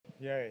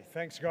Yay.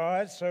 Thanks,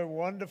 guys. So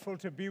wonderful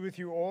to be with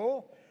you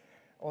all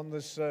on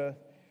this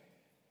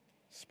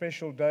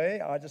special day.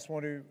 I just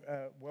want to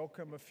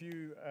welcome a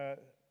few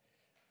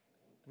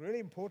really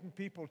important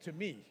people to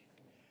me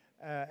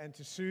and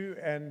to Sue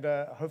and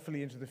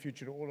hopefully into the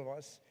future to all of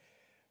us.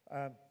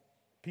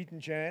 Pete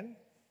and Jan.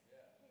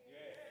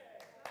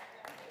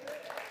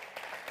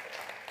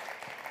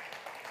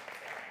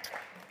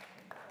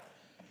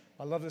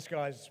 I love this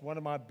guy. He's one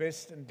of my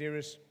best and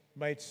dearest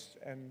mates,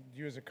 and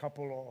you as a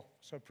couple are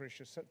so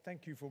precious. So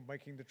thank you for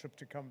making the trip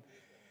to come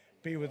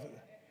be with.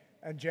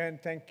 And Jan,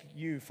 thank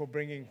you for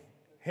bringing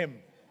him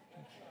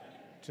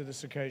to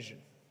this occasion.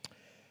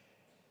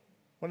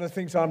 One of the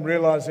things I'm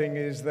realizing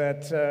is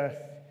that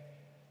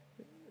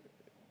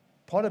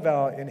part of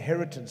our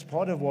inheritance,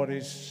 part of what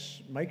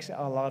makes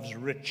our lives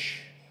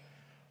rich,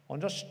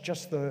 on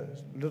just the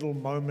little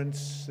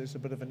moments. There's a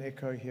bit of an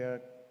echo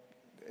here.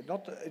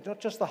 Not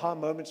just the high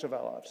moments of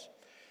our lives.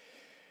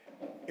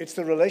 It's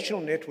the relational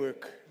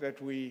network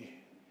that we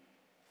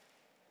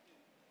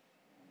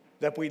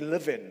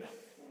live in,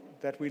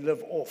 that we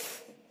live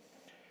off.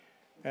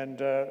 And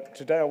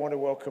today I want to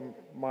welcome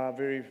my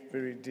very,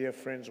 very dear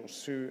friends, or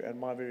Sue and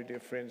my very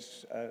dear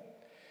friends,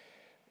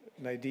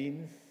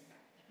 Nadine.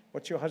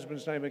 What's your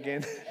husband's name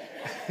again?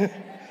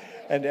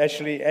 And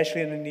Ashley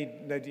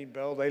and Nadine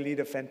Bell. They lead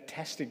a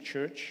fantastic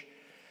church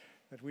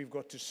that we've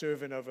got to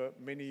serve in over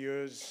many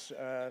years,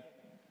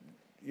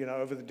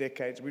 over the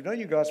decades. We've known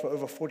you guys for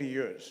over 40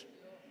 years.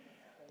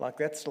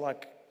 That's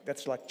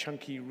like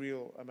chunky,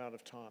 real amount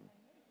of time.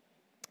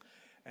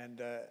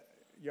 And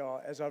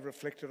as I've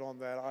reflected on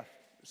that,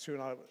 Sue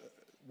and I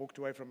walked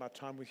away from our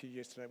time with you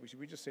yesterday.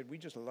 We just said, we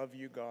just love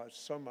you guys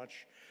so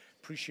much.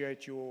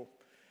 Appreciate your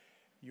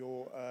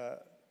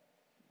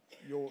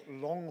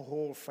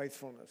long-haul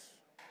faithfulness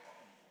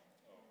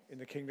in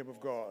the kingdom of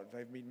God.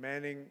 They've been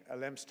manning a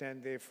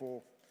lampstand there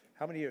for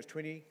how many years?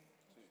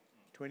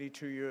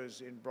 22 years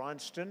in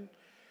Bryanston.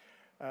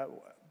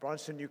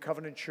 Bryanston New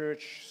Covenant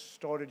Church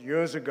started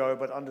years ago,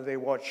 but under their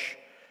watch,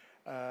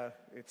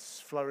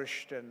 it's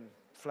flourished and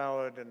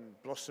flowered and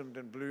blossomed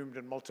and bloomed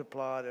and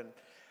multiplied, and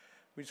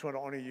we just want to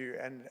honor you.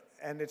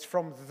 And it's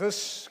from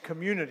this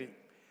community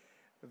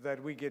that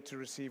we get to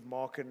receive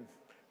Mark and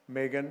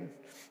Megan.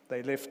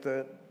 They left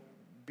the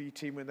B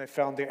team when they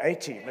found their A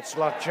team. It's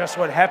like just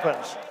what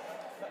happens.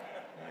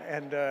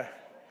 And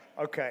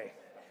okay,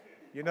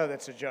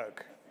 that's a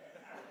joke.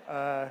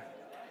 But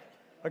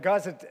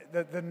guys,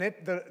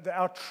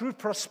 our true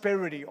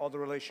prosperity are the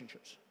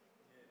relationships.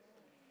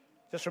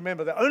 Just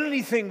remember, the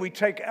only thing we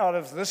take out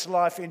of this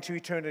life into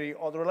eternity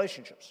are the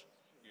relationships.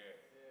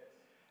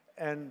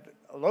 And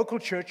a local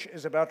church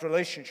is about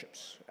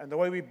relationships. And the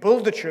way we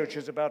build the church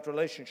is about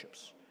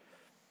relationships.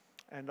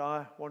 And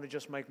I want to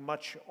just make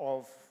much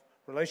of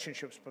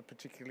relationships, but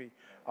particularly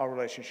our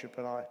relationship.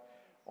 And I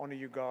honor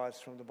you guys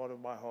from the bottom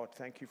of my heart.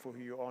 Thank you for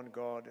who you are in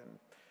God.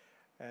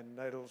 And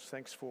Nadals,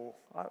 thanks for...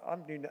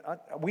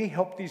 we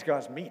helped these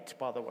guys meet,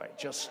 by the way.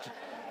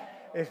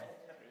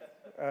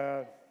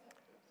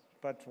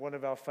 But one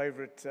of our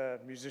favorite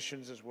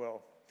musicians as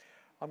well.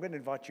 I'm going to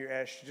invite you,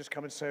 Ash, to just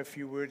come and say a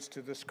few words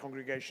to this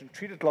congregation.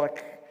 Treat it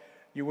like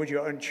you would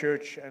your own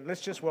church. And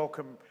let's just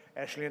welcome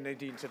Ashley and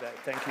Nadine today.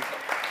 Thank you.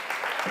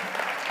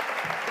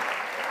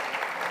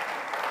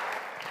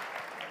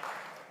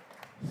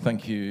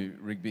 Thank you,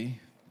 Rigby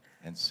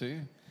and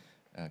Sue,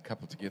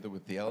 coupled together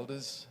with the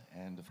elders,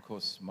 and of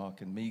course, Mark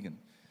and Megan.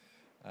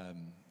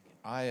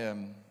 I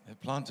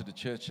have planted a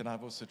church, and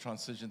I've also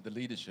transitioned the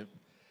leadership,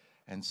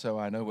 and so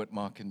I know what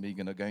Mark and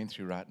Megan are going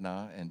through right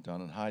now, and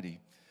Don and Heidi.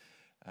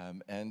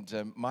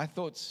 My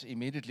thoughts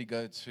immediately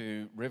go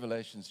to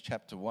Revelations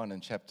chapter 1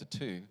 and chapter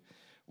 2,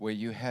 where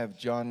you have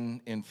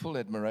John in full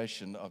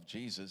admiration of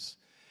Jesus,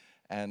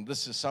 and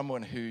this is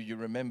someone who you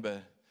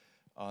remember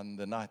on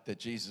the night that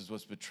Jesus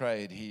was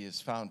betrayed. He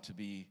is found to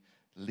be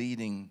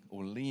leaning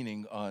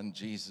on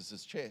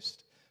Jesus'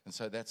 chest. And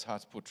so that's how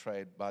it's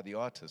portrayed by the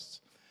artists.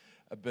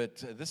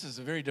 But this is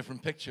a very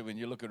different picture when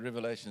you look at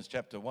Revelations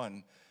chapter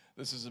 1.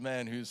 This is a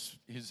man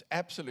who's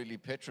absolutely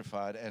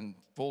petrified and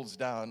falls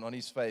down on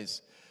his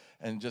face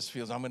and just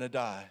feels, I'm going to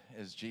die,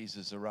 as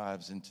Jesus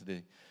arrives into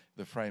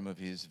the frame of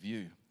his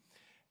view.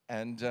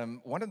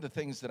 And one of the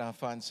things that I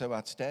find so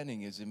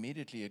outstanding is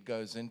immediately it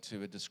goes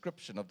into a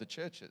description of the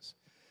churches.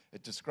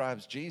 It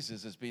describes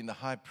Jesus as being the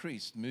high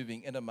priest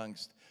moving in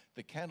amongst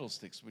the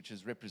candlesticks, which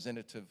is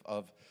representative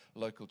of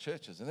local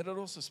churches. And then it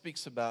also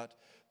speaks about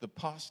the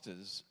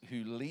pastors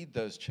who lead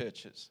those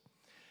churches.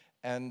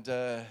 And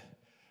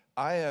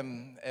I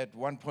at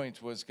one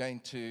point was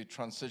going to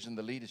transition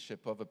the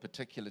leadership of a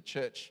particular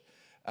church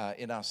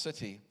in our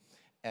city.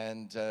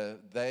 And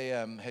they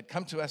had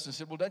come to us and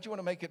said, well, don't you want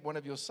to make it one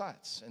of your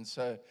sites? And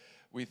so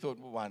we thought,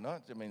 well, why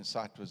not? I mean,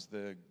 site was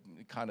the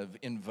kind of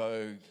in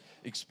vogue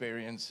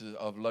experience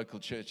of local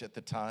church at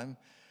the time.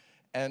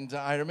 And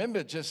I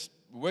remember just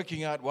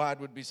working out why it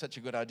would be such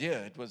a good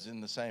idea. It was in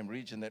the same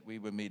region that we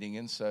were meeting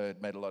in, so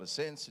it made a lot of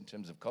sense in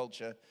terms of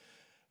culture.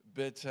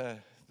 But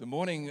the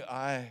morning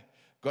I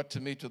got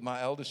to meet with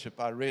my eldership,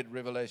 I read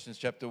Revelations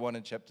chapter 1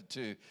 and chapter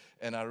 2,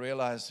 and I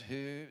realized,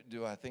 who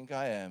do I think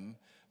I am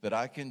that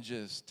I can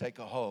just take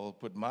a hold,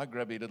 put my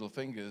grubby little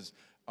fingers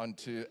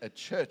onto a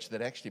church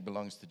that actually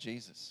belongs to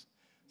Jesus?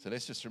 So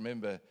let's just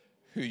remember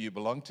who you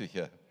belong to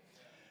here.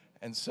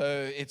 And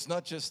so it's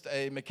not just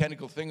a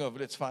mechanical thing of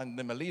let's find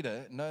them a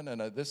leader. No.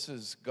 This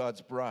is God's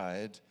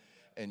bride,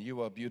 and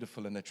you are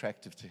beautiful and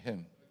attractive to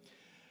him.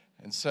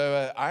 And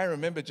so I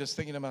remember just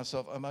thinking to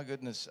myself, oh my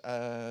goodness,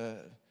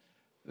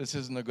 this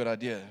isn't a good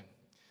idea.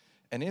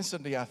 And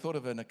instantly I thought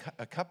of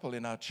a couple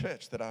in our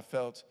church that I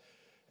felt,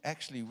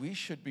 actually, we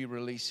should be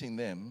releasing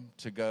them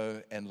to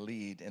go and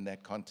lead in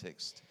that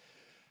context.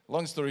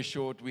 Long story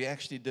short, we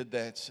actually did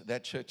that.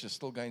 That church is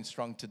still going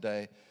strong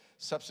today.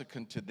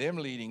 Subsequent to them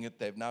leading it,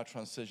 they've now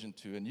transitioned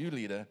to a new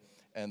leader,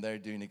 and they're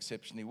doing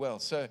exceptionally well.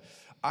 So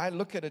I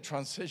look at a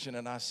transition,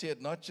 and I see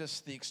it not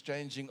just the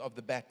exchanging of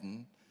the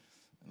baton,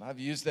 and I've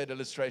used that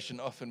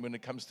illustration often when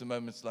it comes to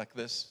moments like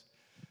this.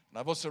 And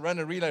I've also run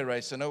a relay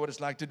race. I know what it's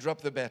like to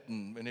drop the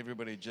baton when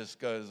everybody just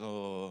goes,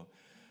 oh,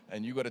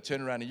 and you got to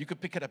turn around, and you could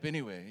pick it up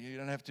anywhere. You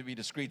don't have to be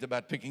discreet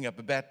about picking up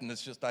a baton.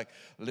 It's just like,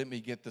 let me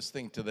get this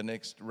thing to the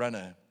next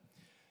runner.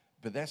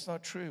 But that's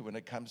not true when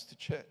it comes to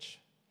church.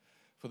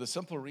 For the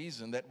simple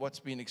reason that what's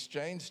been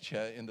exchanged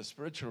here in the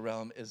spiritual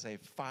realm is a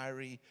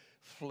fiery,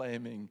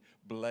 flaming,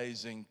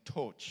 blazing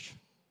torch.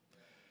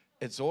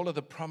 It's all of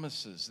the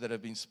promises that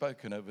have been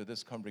spoken over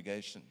this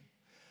congregation.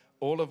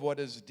 All of what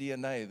is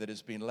DNA that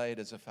has been laid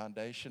as a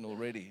foundation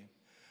already.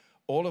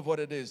 All of what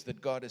it is that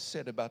God has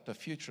said about the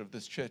future of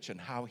this church and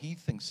how he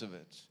thinks of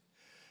it.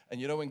 And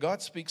you know, when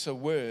God speaks a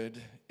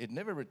word, it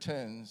never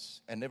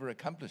returns and never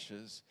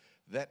accomplishes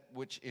that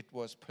which it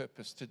was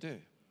purposed to do.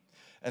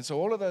 And so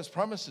all of those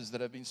promises that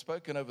have been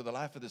spoken over the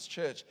life of this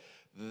church,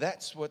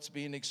 that's what's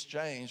been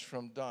exchanged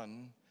from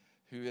Don,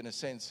 who in a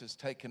sense has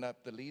taken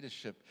up the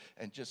leadership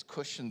and just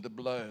cushioned the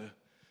blow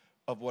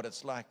of what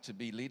it's like to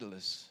be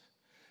leaderless.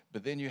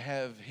 But then you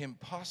have him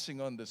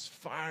passing on this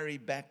fiery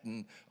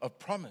baton of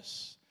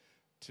promise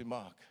to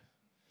Mark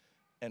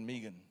and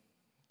Megan.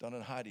 Don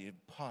and Heidi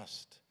have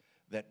passed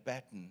that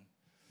baton.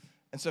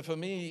 And so for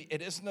me,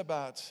 it isn't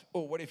about,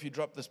 oh, what if you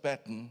drop this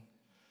baton?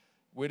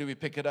 Where do we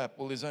pick it up?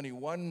 Well, there's only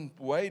one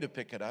way to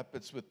pick it up.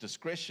 It's with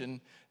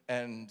discretion,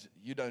 and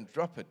you don't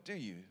drop it, do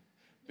you?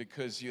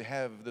 Because you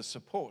have the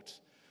support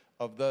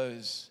of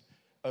those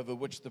over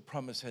which the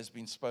promise has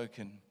been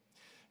spoken.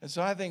 And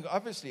so I think,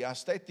 obviously, I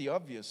state the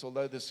obvious,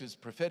 although this is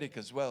prophetic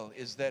as well,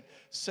 is that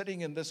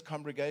sitting in this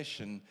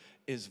congregation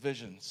is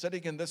vision.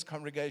 Sitting in this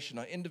congregation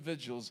are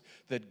individuals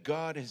that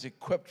God has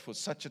equipped for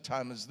such a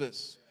time as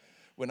this.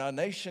 When our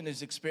nation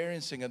is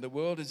experiencing and the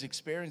world is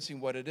experiencing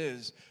what it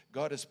is,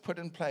 God has put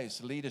in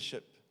place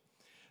leadership.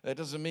 That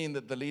doesn't mean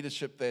that the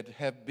leadership that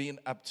have been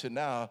up to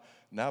now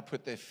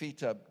put their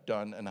feet up,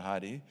 Don and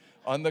Heidi.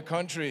 On the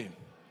contrary,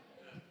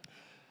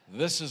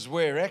 this is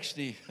where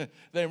actually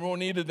they're more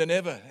needed than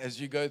ever as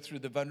you go through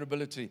the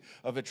vulnerability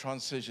of a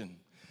transition.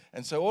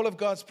 And so all of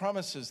God's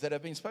promises that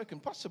have been spoken,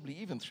 possibly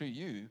even through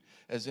you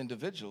as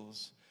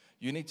individuals,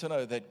 you need to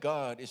know that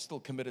God is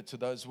still committed to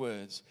those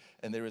words,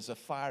 and there is a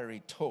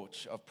fiery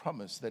torch of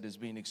promise that is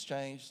being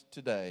exchanged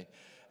today,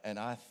 and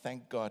I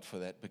thank God for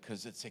that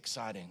because it's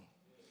exciting.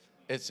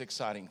 It's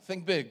exciting.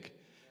 Think big,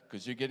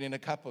 because you're getting a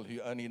couple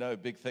who only know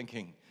big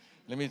thinking.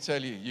 Let me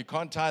tell you, you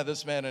can't tie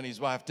this man and his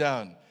wife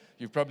down.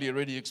 You've probably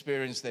already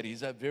experienced that.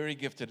 He's a very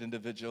gifted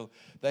individual.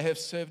 They have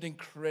served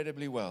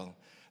incredibly well.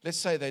 Let's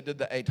say they did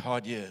the 8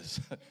 hard years.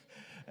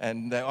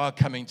 And they are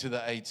coming to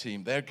the A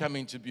team. They're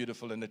coming to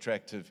beautiful and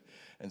attractive.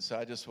 And so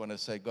I just want to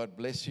say, God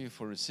bless you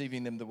for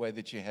receiving them the way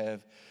that you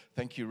have.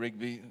 Thank you,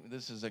 Rigby.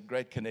 This is a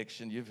great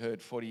connection. You've heard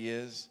 40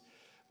 years.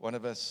 One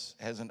of us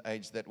hasn't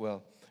aged that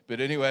well. But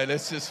anyway,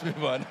 let's just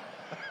move on.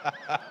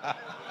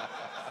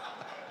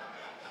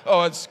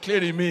 Oh, it's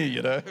clearly me,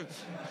 you know.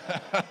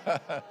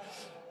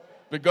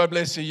 But God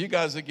bless you. You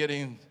guys are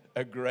getting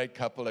a great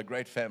couple, a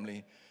great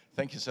family.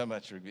 Thank you so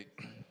much, Rigby.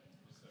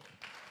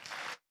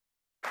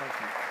 Thank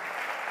you.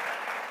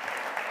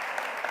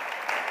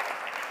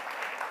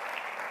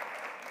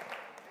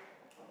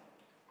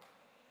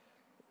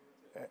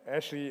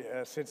 Ashley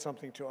said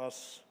something to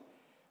us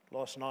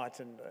last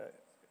night, and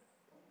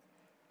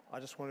I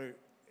just want to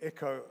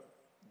echo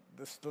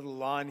this little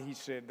line he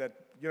said, that,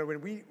 you know,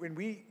 when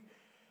we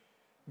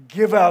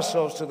give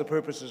ourselves to the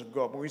purposes of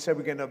God, when we say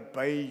we're going to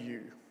obey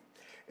you,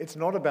 it's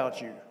not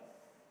about you.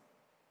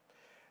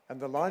 And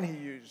the line he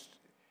used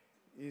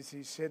is,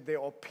 he said,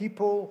 there are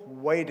people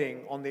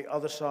waiting on the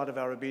other side of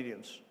our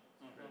obedience.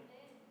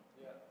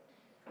 Mm-hmm.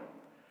 Yeah.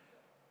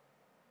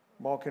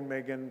 Mark and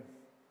Megan,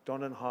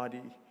 Don and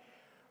Heidi,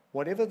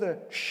 whatever the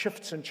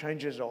shifts and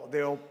changes are,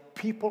 there are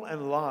people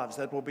and lives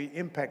that will be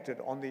impacted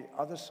on the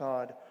other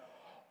side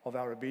of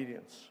our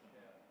obedience.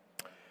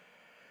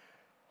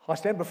 I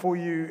stand before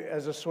you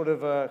as a sort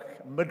of a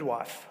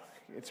midwife.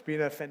 It's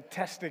been a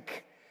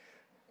fantastic...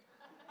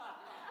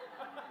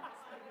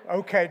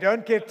 Okay,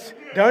 don't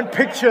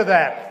picture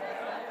that.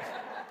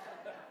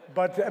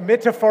 But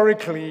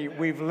metaphorically,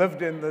 we've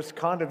lived in this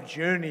kind of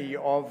journey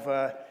of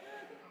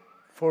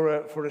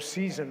for a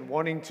season,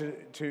 wanting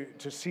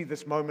to see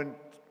this moment,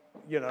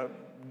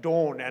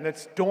 dawn. And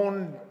it's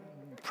dawned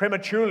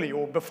prematurely,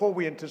 or before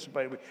we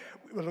anticipated.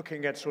 We were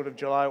looking at sort of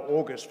July,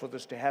 August for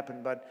this to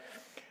happen, but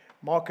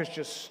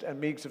Marcus and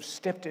Meigs have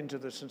stepped into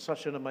this in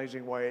such an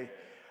amazing way,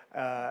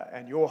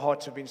 and your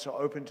hearts have been so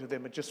open to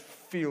them. It just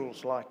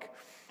feels like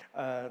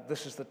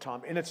this is the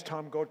time. In its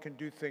time, God can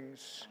do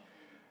things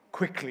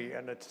quickly,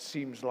 and it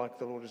seems like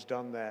the Lord has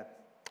done that.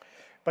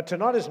 But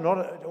today is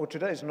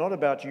not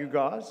about you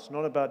guys. It's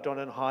not about Don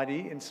and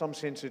Heidi. In some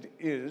sense, it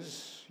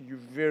is. You're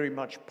very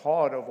much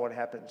part of what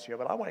happens here.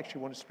 But I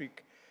actually want to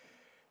speak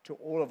to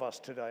all of us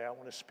today. I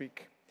want to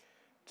speak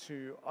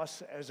to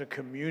us as a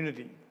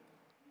community.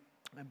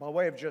 And by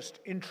way of just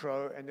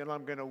intro, and then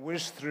I'm going to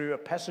whiz through a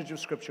passage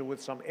of Scripture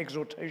with some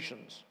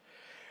exhortations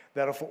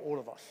that are for all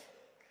of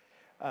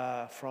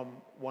us from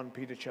 1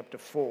 Peter chapter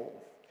 4.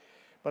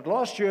 But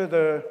last year,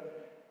 the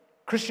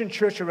Christian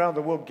church around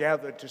the world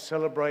gathered to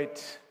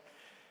celebrate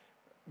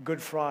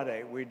Good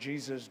Friday, where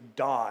Jesus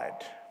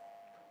died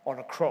on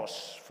a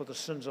cross for the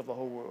sins of the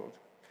whole world.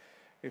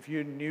 If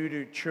you're new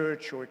to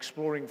church or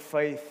exploring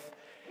faith,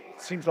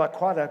 it seems like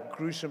quite a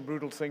gruesome,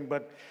 brutal thing,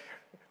 but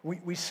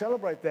we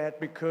celebrate that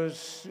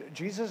because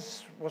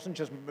Jesus wasn't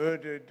just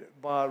murdered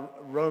by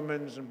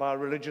Romans and by a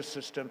religious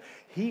system.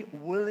 He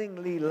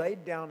willingly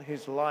laid down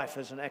his life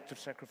as an act of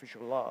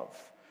sacrificial love.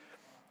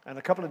 And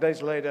a couple of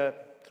days later,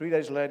 3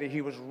 days later,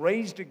 he was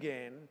raised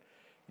again.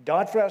 He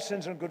died for our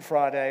sins on Good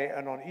Friday,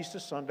 and on Easter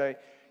Sunday,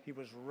 he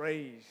was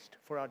raised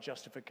for our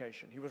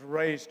justification. He was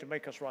raised to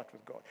make us right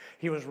with God.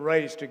 He was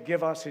raised to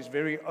give us his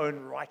very own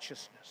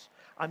righteousness.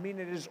 I mean,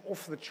 it is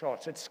off the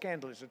charts. It's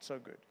scandalous. It's so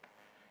good.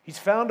 He's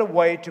found a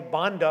way to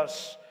bind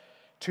us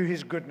to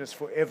his goodness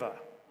forever.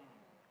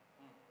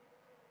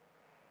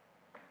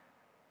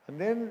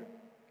 And then,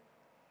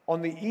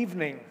 on the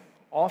evening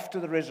after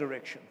the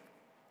resurrection,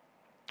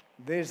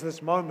 there's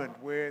this moment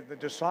where the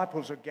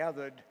disciples are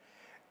gathered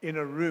in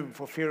a room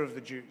for fear of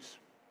the Jews.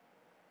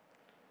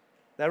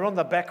 They're on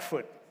the back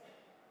foot.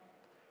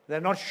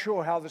 They're not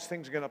sure how this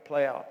thing's going to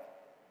play out.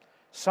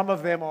 Some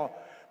of them are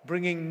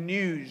bringing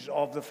news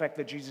of the fact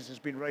that Jesus has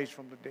been raised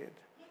from the dead.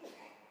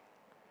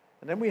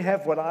 And then we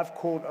have what I've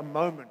called a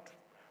moment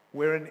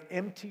where an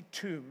empty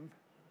tomb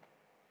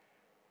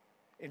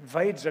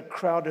invades a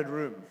crowded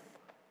room.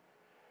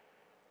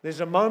 There's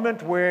a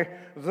moment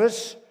where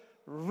this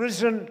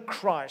risen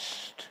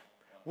Christ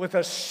with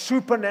a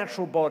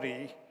supernatural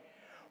body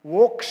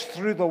walks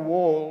through the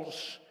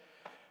walls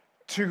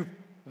to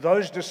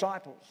those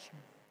disciples.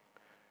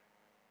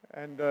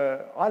 And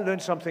I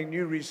learned something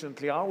new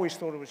recently. I always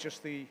thought it was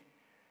just the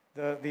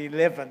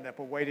 11 that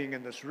were waiting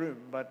in this room.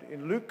 But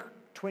in Luke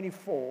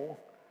 24,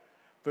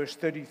 verse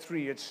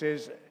 33, it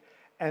says,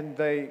 and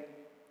they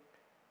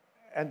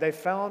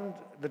found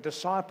the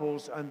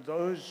disciples and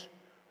those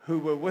who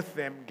were with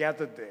them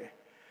gathered there.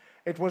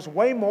 It was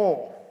way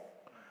more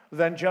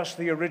than just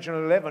the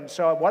original 11.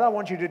 So what I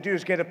want you to do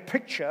is get a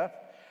picture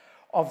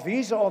of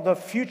these are the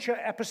future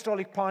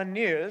apostolic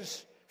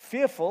pioneers,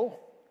 fearful,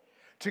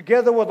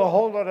 together with a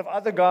whole lot of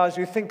other guys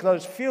who think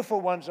those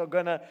fearful ones are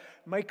going to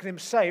make them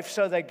safe,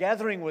 so they're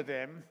gathering with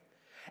them.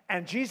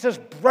 And Jesus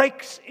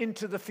breaks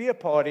into the fear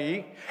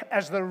party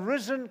as the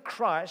risen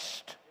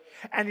Christ,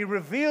 and he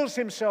reveals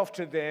himself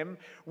to them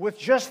with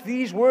just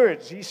these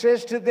words. He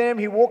says to them,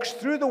 he walks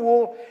through the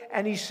wall,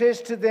 and he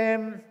says to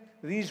them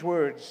these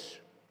words.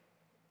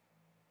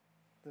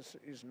 This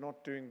is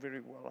not doing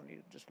very well. I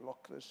need to just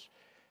lock this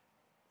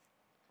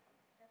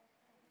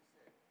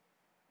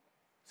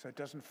so it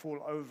doesn't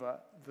fall over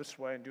this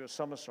way and do a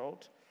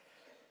somersault.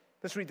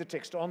 Let's read the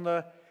text. On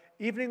the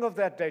evening of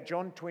that day,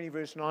 John 20,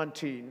 verse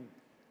 19,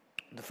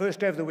 the first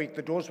day of the week,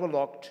 the doors were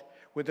locked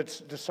where the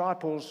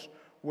disciples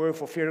were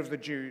for fear of the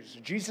Jews.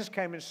 Jesus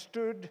came and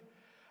stood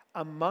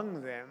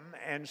among them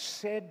and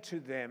said to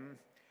them,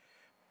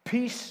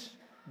 "Peace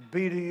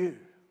be to you."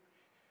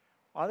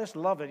 I just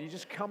love it. He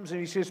just comes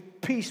and he says,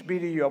 "Peace be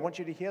to you." I want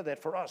you to hear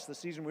that for us, the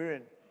season we're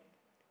in.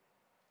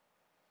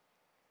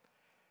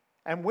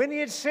 And when he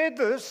had said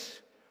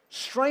this,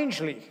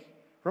 strangely,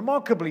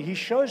 remarkably, he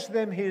shows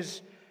them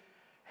his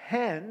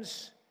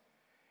hands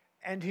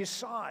and his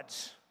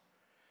sides.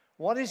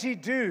 What does he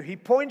do? He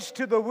points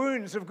to the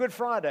wounds of Good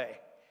Friday.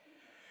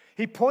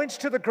 He points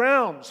to the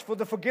grounds for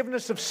the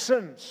forgiveness of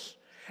sins.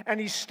 And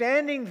he's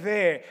standing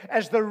there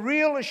as the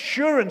real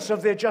assurance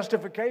of their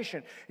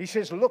justification. He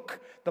says, look,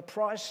 the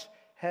price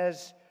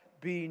has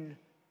been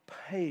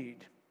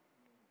paid.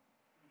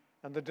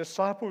 And the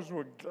disciples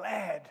were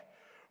glad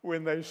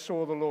when they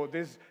saw the Lord.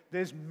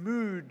 There's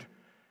mood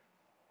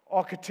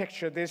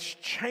architecture. There's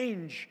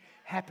change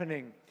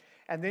happening.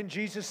 And then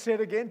Jesus said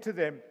again to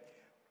them,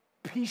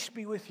 "Peace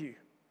be with you.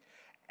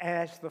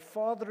 As the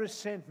Father has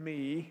sent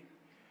me,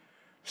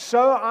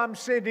 so I'm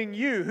sending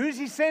you." Who's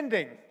he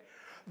sending?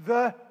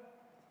 The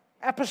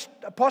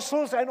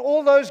apostles and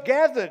all those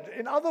gathered.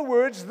 In other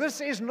words, this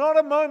is not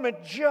a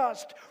moment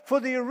just for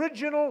the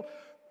original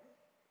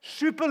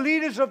super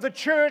leaders of the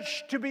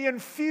church to be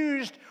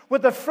infused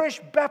with a fresh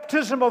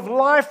baptism of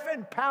life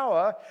and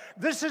power.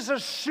 This is a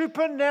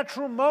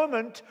supernatural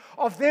moment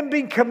of them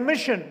being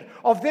commissioned,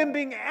 of them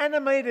being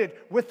animated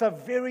with the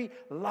very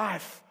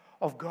life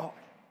of God.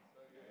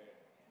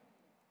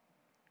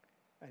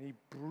 And he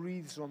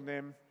breathes on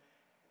them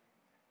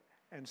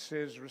and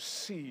says,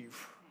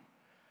 receive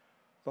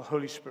the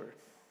Holy Spirit.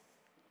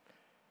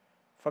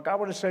 Fuck, I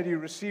want to say to you,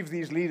 receive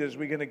these leaders.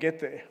 We're going to get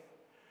there.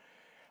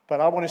 But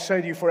I want to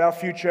say to you, for our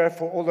future,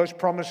 for all those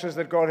promises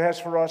that God has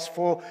for us,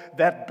 for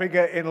that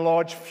bigger,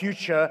 enlarged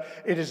future,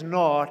 it is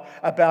not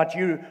about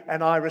you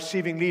and I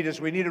receiving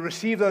leaders. We need to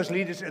receive those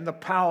leaders in the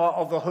power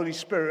of the Holy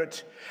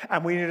Spirit.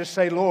 And we need to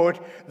say, Lord,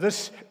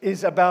 this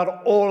is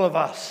about all of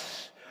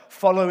us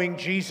following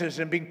Jesus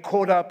and being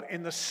caught up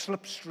in the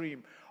slipstream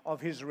of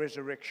his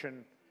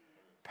resurrection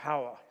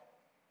power.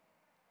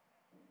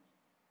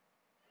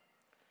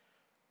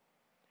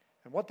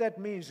 And what that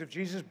means, if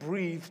Jesus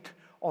breathed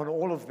on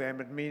all of them,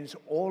 it means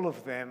all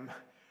of them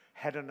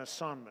had an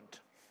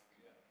assignment.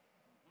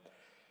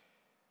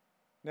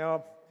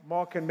 Now,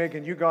 Mark and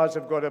Megan, you guys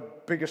have got a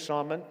big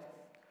assignment.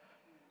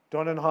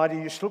 Don and Heidi,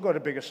 you still got a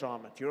big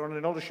assignment. You're on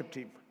an eldership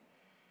team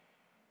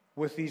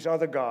with these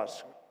other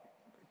guys,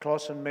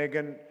 Klaus and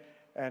Megan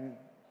and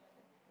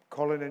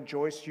Colin and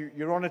Joyce.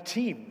 You're on a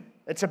team.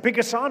 It's a big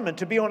assignment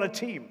to be on a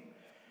team.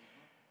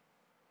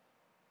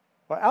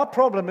 Well, our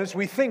problem is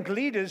we think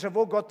leaders have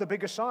all got the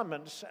big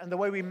assignments, and the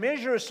way we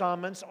measure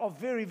assignments are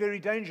very, very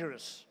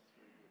dangerous.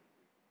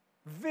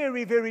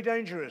 Very, very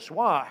dangerous.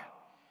 Why?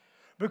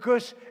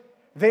 Because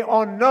there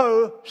are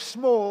no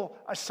small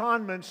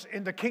assignments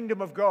in the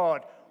kingdom of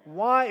God.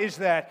 Why is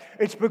that?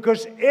 It's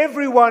because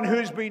everyone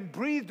who's been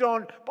breathed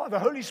on by the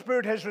Holy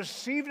Spirit has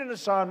received an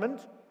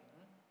assignment.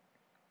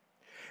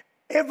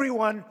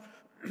 Everyone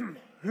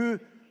who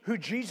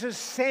Jesus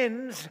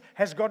sends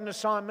has got an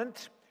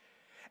assignment.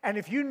 And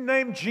if you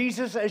name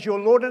Jesus as your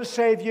Lord and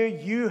Savior,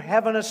 you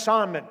have an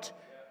assignment.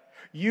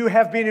 You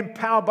have been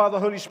empowered by the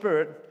Holy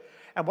Spirit.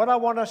 And what I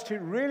want us to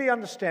really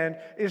understand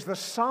is the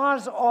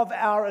size of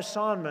our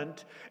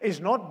assignment is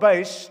not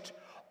based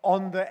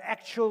on the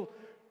actual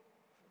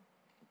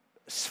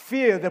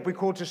sphere that we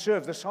call to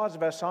serve. The size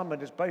of our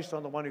assignment is based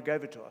on the one who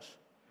gave it to us.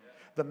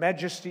 The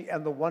majesty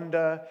and the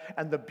wonder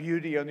and the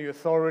beauty and the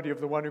authority of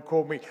the one who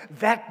called me.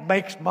 That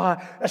makes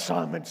my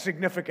assignment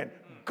significant.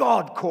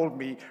 God called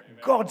me.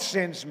 God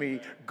sends me.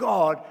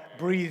 God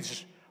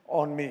breathes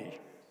on me.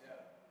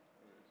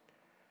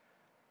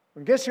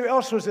 And guess who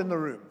else was in the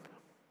room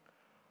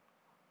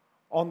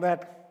on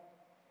that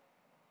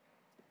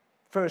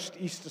first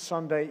Easter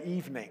Sunday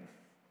evening?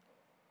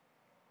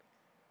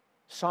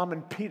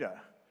 Simon Peter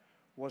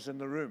was in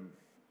the room.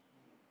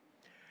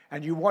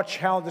 And you watch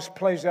how this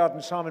plays out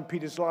in Simon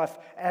Peter's life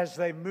as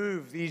they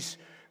move, these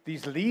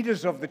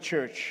leaders of the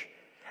church,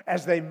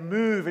 as they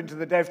move into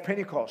the day of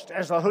Pentecost,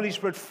 as the Holy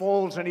Spirit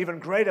falls in even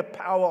greater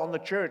power on the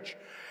church,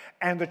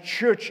 and the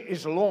church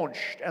is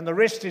launched, and the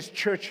rest is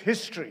church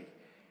history.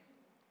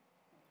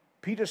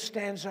 Peter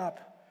stands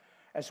up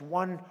as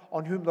one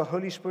on whom the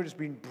Holy Spirit has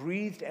been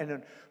breathed and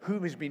in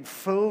whom has been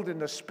filled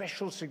in a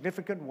special,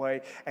 significant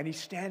way, and he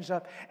stands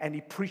up and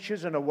he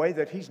preaches in a way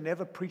that he's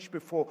never preached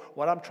before.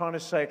 What I'm trying to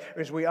say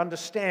is we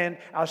understand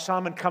our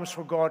assignment comes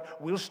from God.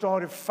 We'll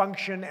start to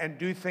function and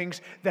do things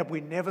that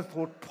we never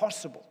thought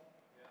possible.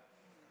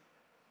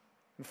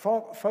 And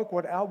folk,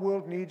 what our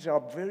world needs, our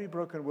very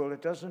broken world,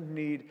 it doesn't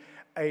need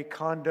a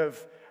kind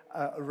of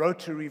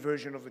rotary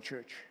version of the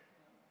church.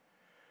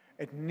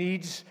 It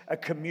needs a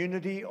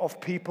community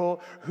of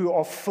people who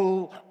are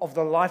full of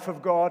the life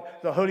of God,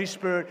 the Holy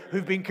Spirit,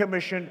 who've been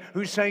commissioned,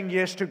 who's saying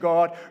yes to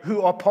God,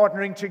 who are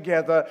partnering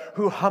together,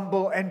 who are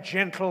humble and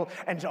gentle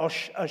and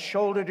are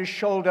shoulder to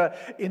shoulder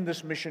in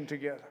this mission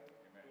together.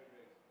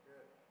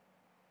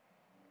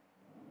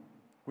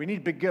 We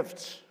need big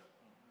gifts.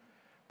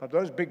 But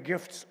those big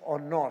gifts are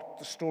not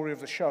the story of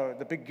the show.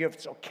 The big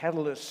gifts are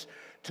catalysts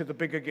to the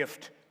bigger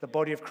gift, the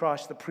body of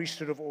Christ, the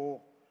priesthood of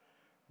all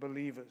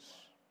believers.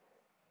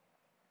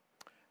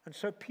 And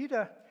so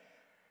Peter,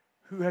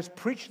 who has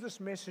preached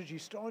this message,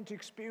 he's starting to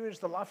experience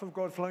the life of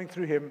God flowing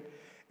through him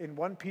in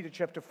 1 Peter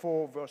chapter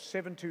 4, verse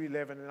 7 to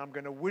 11, and I'm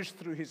going to whiz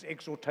through his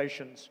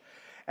exhortations.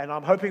 And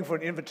I'm hoping for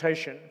an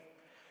invitation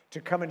to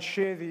come and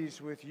share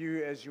these with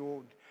you as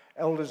your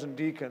elders and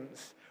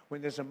deacons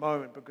when there's a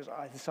moment, because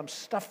there's some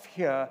stuff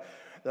here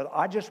that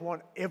I just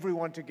want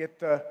everyone to get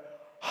the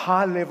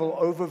high-level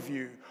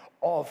overview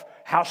of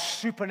how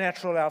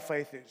supernatural our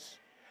faith is.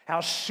 How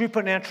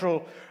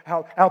supernatural,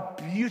 how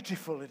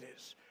beautiful it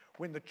is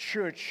when the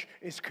church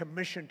is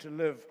commissioned to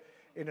live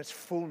in its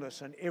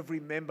fullness and every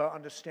member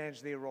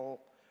understands their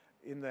role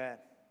in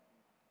that.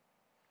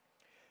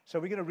 So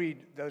we're going to read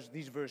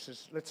these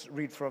verses. Let's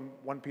read from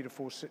 1 Peter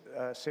 4,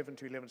 7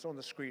 to 11. It's on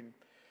the screen.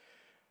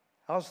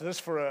 How's this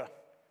for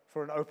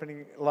an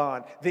opening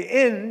line? The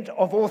end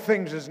of all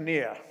things is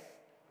near.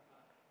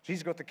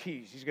 Jesus got the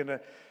keys. He's going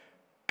to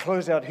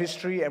close out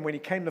history, and when he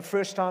came the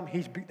first time,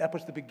 that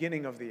was the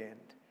beginning of the end.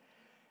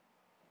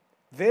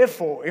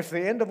 Therefore, if the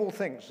end of all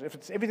things,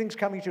 if everything's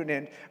coming to an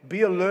end,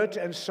 be alert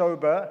and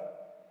sober,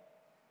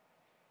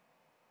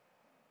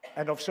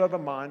 and of sober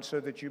mind, so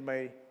that you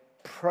may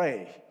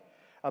pray.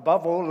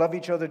 Above all, love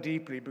each other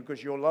deeply,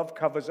 because your love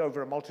covers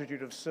over a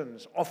multitude of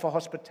sins. Offer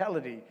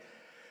hospitality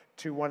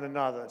to one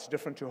another. It's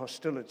different to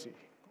hostility.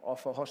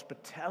 Offer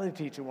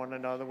hospitality to one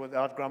another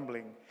without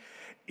grumbling.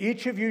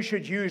 Each of you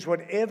should use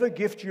whatever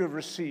gift you have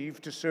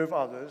received to serve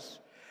others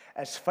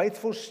as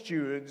faithful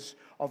stewards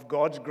of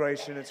God's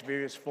grace in its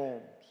various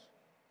forms.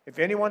 If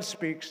anyone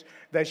speaks,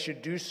 they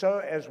should do so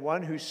as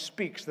one who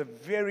speaks the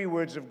very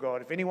words of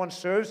God. If anyone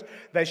serves,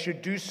 they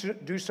should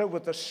do so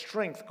with the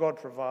strength God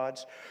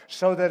provides,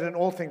 so that in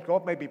all things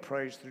God may be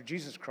praised through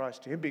Jesus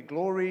Christ. To him be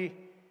glory,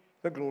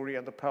 the glory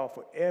and the power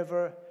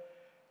forever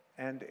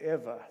and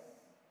ever.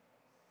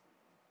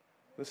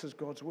 This is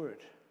God's word.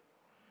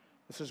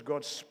 This is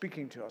God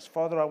speaking to us.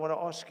 Father, I want to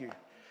ask you,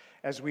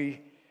 as we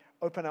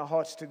open our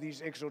hearts to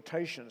these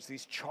exhortations,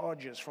 these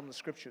charges from the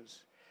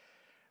Scriptures,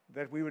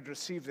 that we would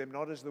receive them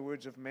not as the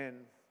words of men,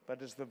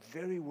 but as the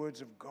very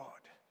words of God.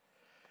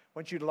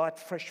 Won't you light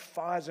fresh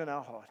fires in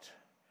our heart?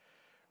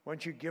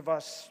 Won't you give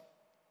us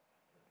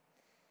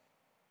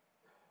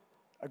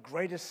a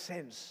greater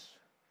sense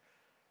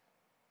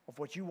of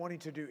what you're wanting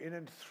to do in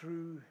and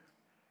through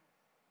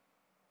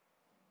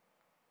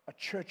a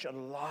church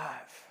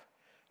alive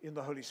in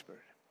the Holy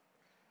Spirit?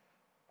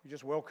 We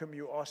just welcome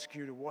you, ask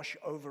you to wash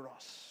over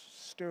us,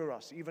 stir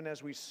us, even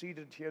as we're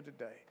seated here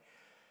today.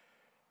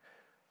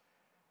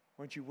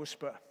 Won't you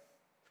whisper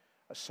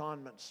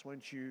assignments?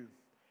 Won't you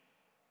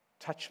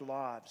touch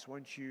lives?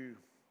 Won't you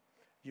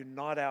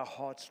unite our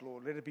hearts,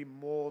 Lord? Let it be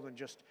more than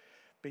just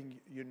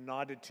being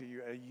united to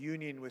you, a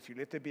union with you.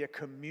 Let there be a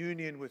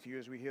communion with you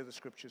as we hear the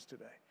Scriptures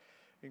today.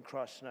 In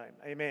Christ's name,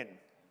 amen.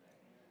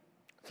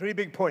 3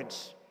 big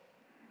points.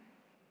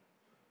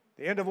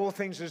 The end of all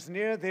things is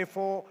near,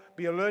 therefore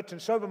be alert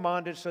and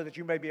sober-minded so that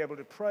you may be able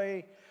to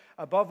pray.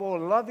 Above all,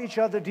 love each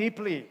other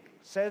deeply.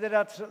 Say that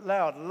out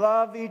loud.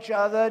 Love each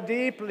other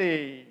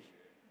deeply.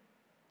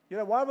 You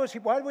know, why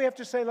do we have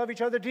to say love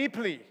each other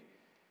deeply?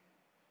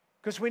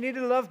 Because we need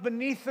to love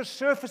beneath the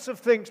surface of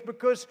things,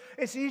 because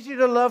it's easy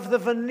to love the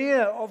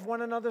veneer of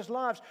one another's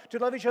lives. To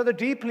love each other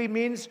deeply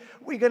means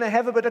we're going to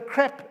have a bit of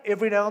crap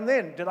every now and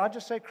then. Did I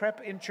just say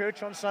crap in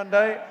church on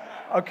Sunday?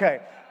 Okay.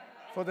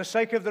 For the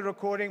sake of the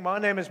recording, my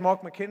name is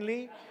Mark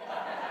McKinley.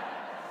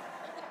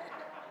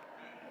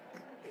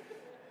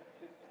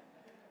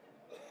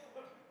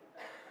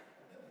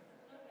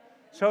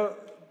 So,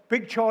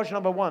 big charge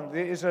number 1.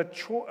 There is a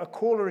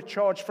call or a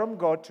charge from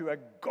God to a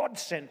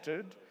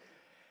God-centered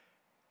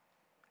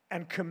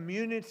and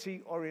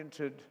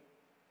community-oriented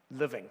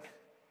living.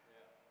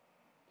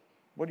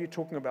 What are you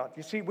talking about?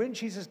 You see, when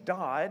Jesus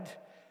died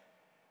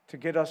to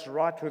get us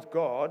right with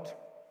God,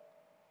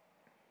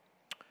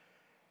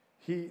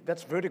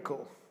 that's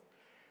vertical.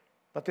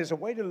 But there's a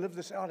way to live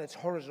this out. It's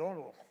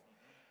horizontal.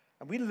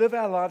 And we live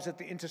our lives at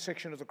the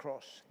intersection of the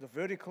cross, the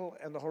vertical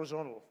and the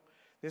horizontal.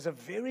 There's a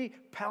very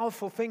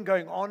powerful thing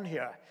going on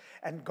here.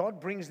 And God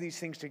brings these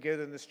things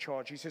together in this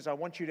charge. He says, I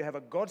want you to have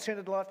a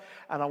God-centered life,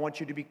 and I want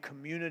you to be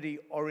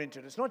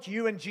community-oriented. It's not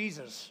you and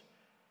Jesus.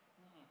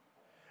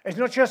 It's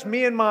not just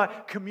me and my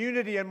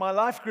community and my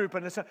life group.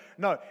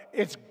 No,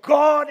 it's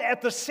God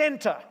at the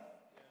center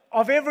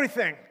of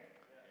everything.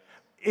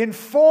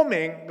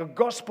 Informing, the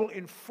gospel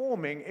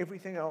informing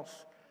everything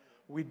else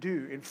we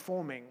do,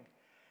 informing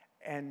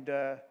and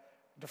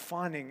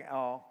defining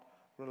our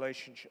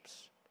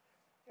relationships.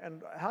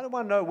 And how do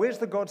I know? Where's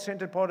the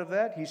God-centered part of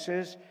that? He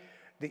says,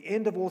 the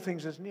end of all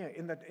things is near.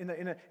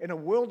 In a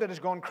world that has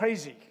gone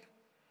crazy,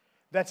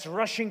 that's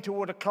rushing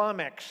toward a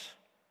climax,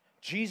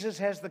 Jesus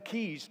has the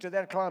keys to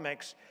that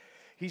climax.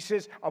 He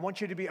says, I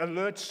want you to be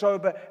alert,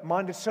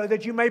 sober-minded, so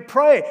that you may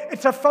pray.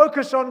 It's a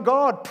focus on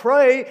God.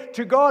 Pray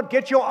to God.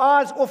 Get your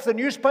eyes off the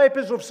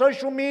newspapers, off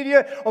social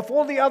media, off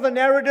all the other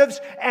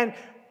narratives, and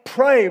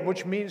pray,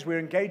 which means we're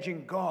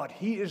engaging God.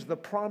 He is the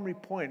primary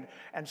point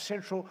and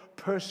central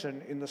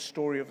person in the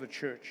story of the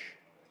church.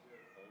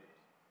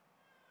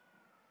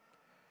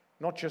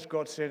 Not just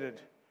God-centered.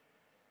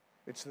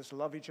 It's this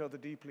love each other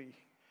deeply.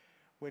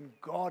 When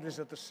God is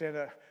at the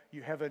center,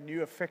 you have a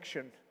new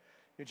affection.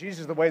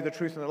 Jesus is the way, the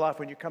truth, and the life.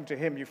 When you come to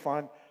Him, you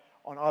find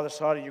on either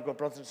side of you, you've got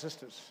brothers and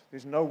sisters.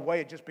 There's no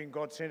way of just being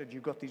God-centered.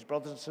 You've got these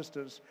brothers and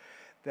sisters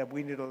that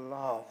we need to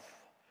love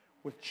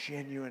with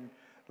genuine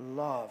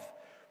love.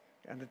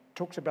 And it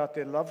talks about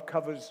their love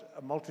covers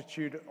a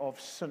multitude of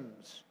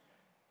sins.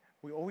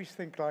 We always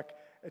think like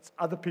it's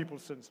other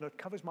people's sins. No, it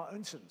covers my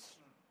own sins.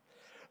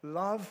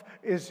 Love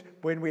is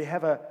when we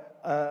have a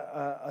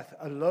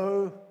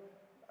low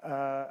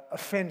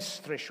offense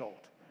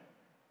threshold,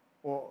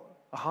 or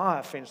a high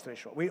offense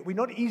threshold. We're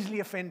not easily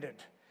offended.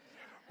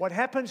 What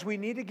happens, we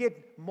need to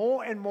get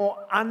more and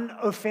more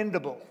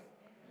unoffendable.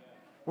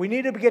 We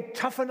need to get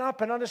toughened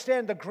up and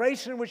understand the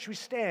grace in which we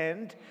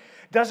stand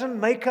doesn't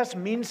make us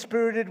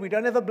mean-spirited. We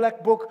don't have a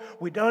black book.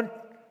 We don't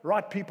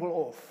write people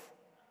off.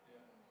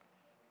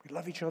 We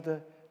love each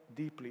other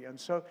deeply. And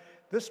so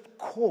this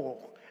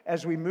call,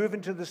 as we move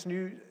into this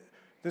new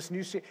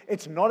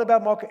It's not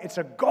about market. It's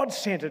a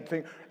God-centered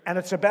thing, and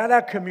it's about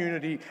our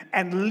community,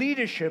 and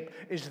leadership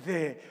is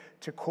there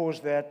to cause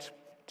that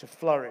to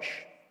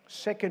flourish.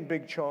 Second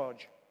big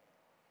charge,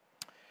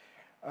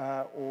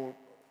 or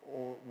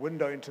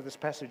window into this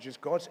passage, is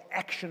God's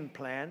action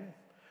plan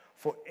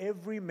for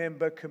every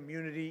member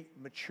community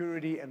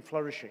maturity and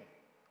flourishing.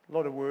 A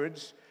lot of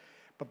words,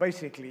 but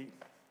basically,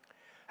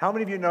 how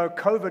many of you know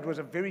COVID was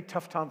a very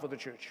tough time for the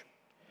church?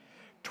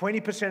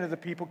 20% of the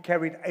people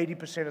carried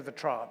 80% of the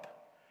tribe.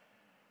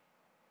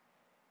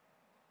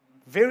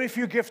 Very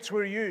few gifts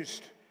were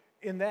used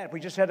in that. We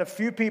just had a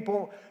few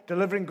people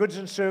delivering goods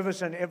and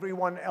service, and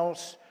everyone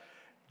else,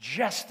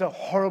 just the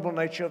horrible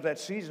nature of that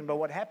season. But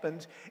what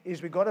happened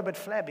is we got a bit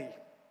flabby.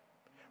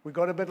 We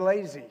got a bit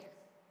lazy.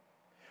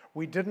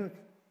 We didn't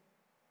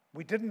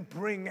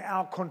bring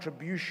our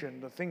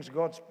contribution, the things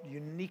God's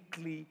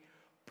uniquely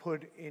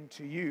put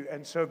into you.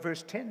 And so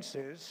verse 10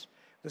 says,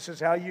 this is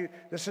how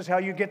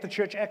you get the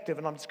church active.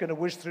 And I'm just going to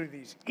whiz through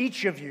these.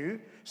 Each of you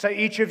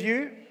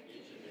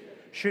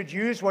should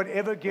use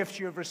whatever gifts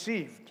you have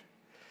received.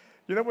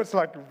 You know what's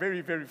like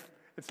very, very,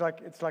 it's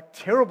like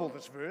terrible,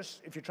 this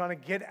verse, if you're trying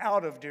to get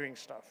out of doing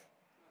stuff.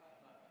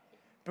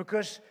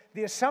 Because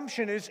the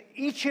assumption is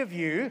each of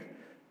you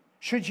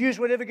should use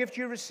whatever gift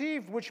you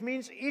received, which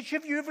means each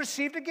of you have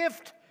received a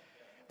gift.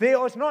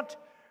 There is not,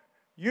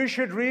 you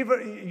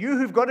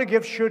who've got a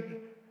gift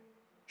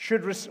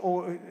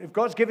or if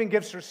God's giving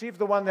gifts, receive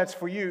the one that's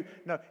for you.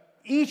 No,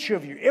 each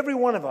of you, every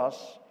one of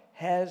us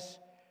has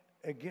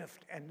a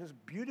gift. And this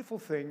beautiful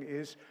thing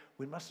is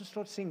we mustn't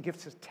start seeing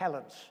gifts as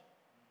talents,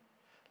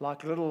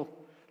 like little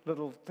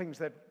things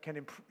that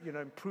can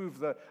improve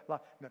the life.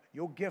 No,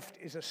 your gift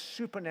is a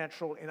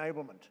supernatural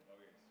enablement.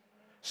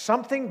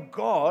 Something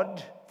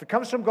God, if it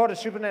comes from God, is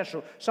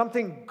supernatural.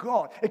 Something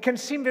God, it can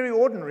seem very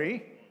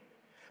ordinary,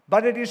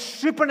 but it is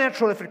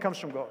supernatural if it comes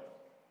from God.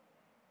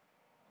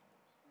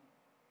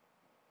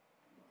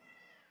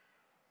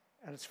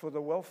 And it's for the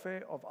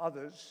welfare of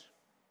others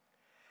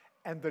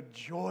and the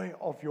joy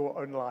of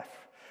your own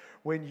life.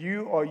 When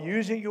you are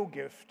using your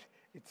gift,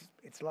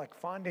 it's like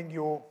finding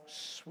your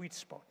sweet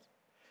spot.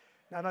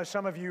 Now, I know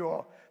some of you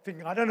are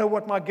thinking, I don't know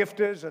what my gift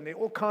is, and there are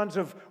all kinds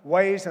of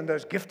ways and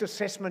those gift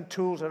assessment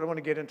tools. I don't want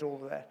to get into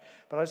all of that,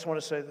 but I just want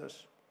to say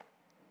this.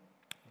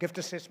 Gift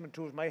assessment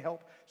tools may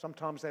help.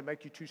 Sometimes they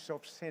make you too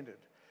self-centered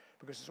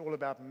because it's all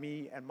about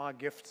me and my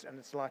gifts, and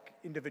it's like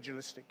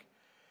individualistic.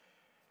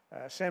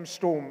 Sam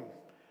Storm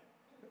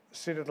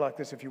said it like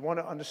this: if you want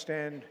to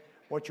understand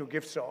what your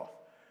gifts are,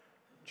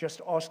 just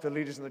ask the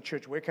leaders in the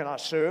church, where can I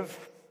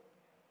serve?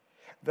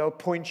 They'll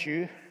point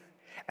you,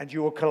 and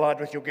you will collide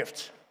with your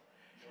gifts.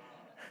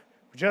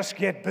 Just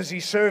get busy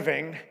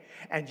serving,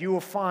 and you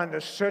will find a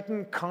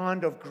certain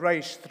kind of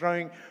grace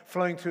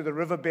flowing through the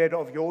riverbed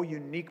of your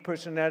unique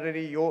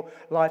personality, your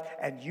life,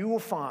 and you will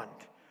find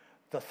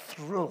the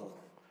thrill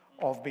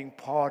of being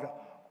part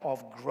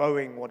of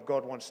growing what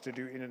God wants to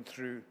do in and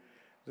through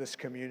this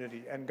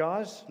community. And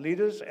guys,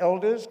 leaders,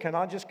 elders, can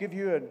I just give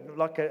you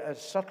a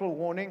subtle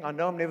warning? I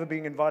know I'm never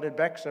being invited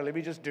back, so let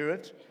me just do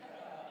it.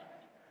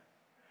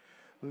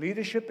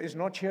 Leadership is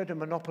not here to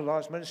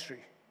monopolize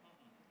ministry.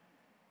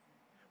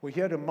 We're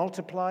here to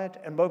multiply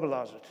it and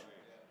mobilize it.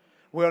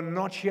 We're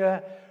not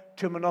here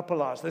to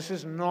monopolize. This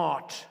is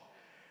not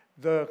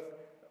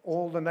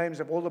all the names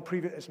of all the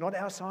previous. It's not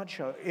our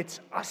sideshow. It's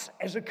us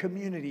as a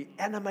community,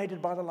 animated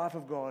by the life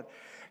of God,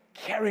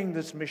 carrying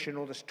this mission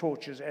or this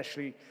torch, as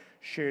Ashley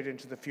shared,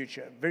 into the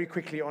future. Very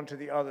quickly on to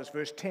the others.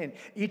 Verse 10.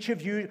 Each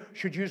of you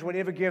should use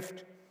whatever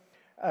gift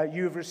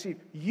you have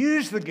received.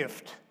 Use the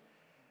gift.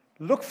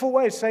 Look for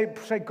ways. Say,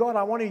 God,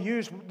 I want to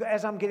use,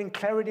 as I'm getting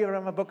clarity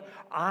around my book,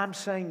 I'm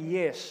saying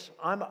yes.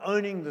 I'm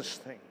owning this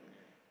thing.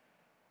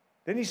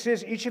 Then he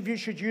says, each of you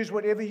should use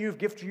whatever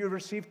gift you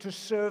received to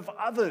serve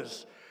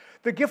others.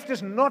 The gift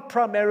is not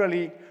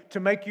primarily to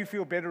make you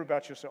feel better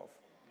about yourself.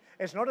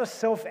 It's not a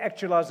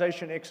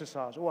self-actualization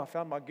exercise. Oh, I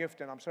found my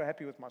gift and I'm so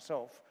happy with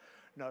myself.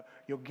 No,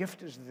 your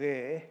gift is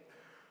there,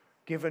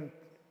 given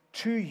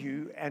to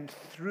you and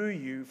through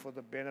you for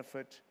the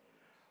benefit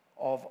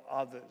of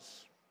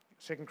others.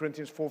 2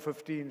 Corinthians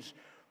 4:15,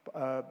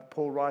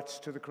 Paul writes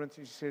to the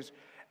Corinthians, he says,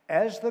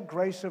 as the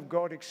grace of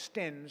God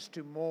extends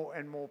to more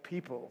and more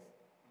people,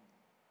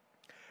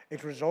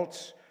 it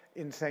results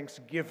in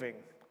thanksgiving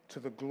to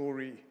the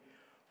glory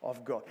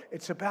of God.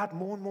 It's about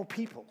more and more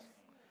people.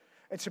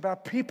 It's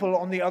about people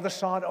on the other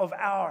side of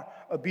our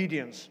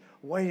obedience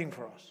waiting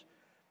for us.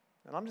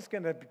 And I'm just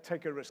going to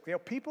take a risk. There are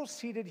people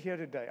seated here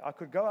today. I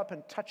could go up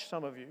and touch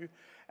some of you,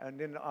 and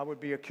then I would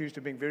be accused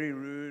of being very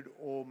rude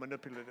or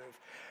manipulative.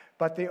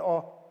 But there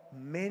are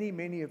many,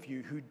 many of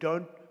you who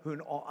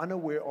are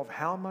unaware of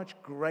how much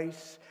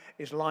grace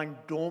is lying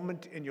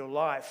dormant in your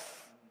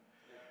life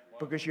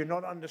because you're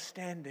not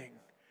understanding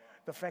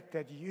the fact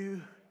that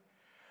you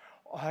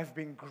have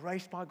been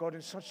graced by God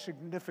in such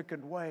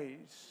significant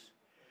ways.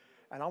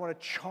 And I want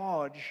to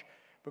charge,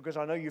 because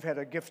I know you've had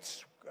a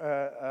gifts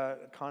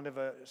kind of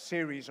a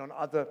series on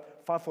other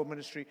fivefold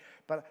ministry,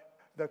 but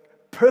the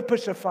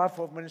purpose of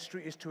fivefold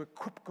ministry is to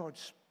equip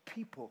God's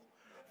people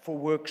for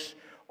works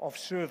of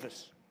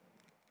service.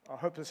 I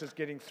hope this is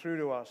getting through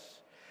to us.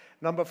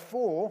 Number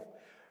 4,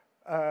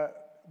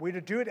 we're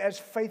to do it as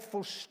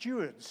faithful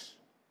stewards.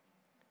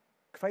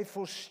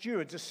 Faithful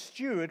stewards. A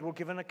steward will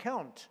give an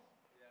account.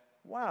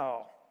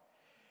 Wow.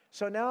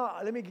 So now,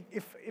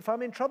 if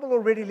I'm in trouble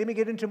already, let me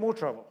get into more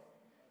trouble.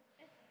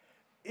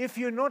 If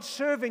you're not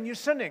serving, you're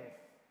sinning.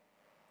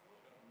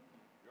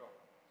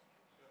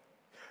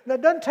 Now,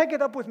 don't take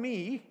it up with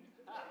me.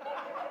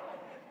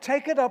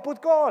 Take it up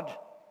with God.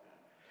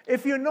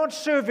 If you're not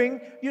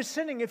serving, you're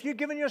sinning. If you're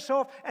giving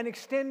yourself an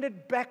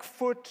extended back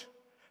foot,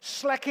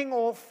 slacking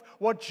off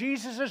what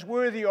Jesus is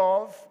worthy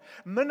of,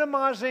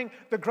 minimizing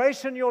the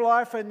grace in your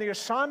life and the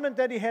assignment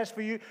that He has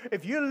for you,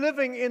 if you're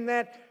living in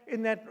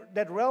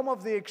that realm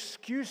of the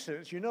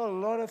excuses, you know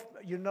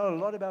a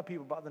lot about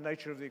people by the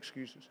nature of the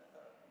excuses.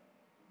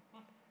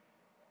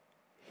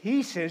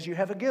 He says you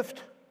have a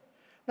gift.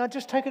 Now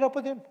just take it up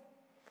with Him.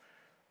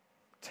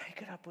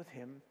 Take it up with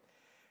Him.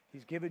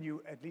 He's given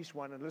you at least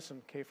one, and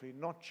listen carefully,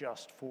 not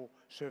just for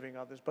serving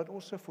others, but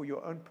also for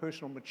your own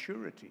personal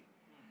maturity.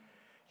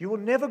 You will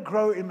never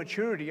grow in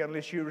maturity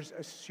unless you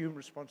assume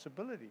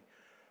responsibility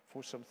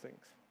for some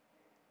things.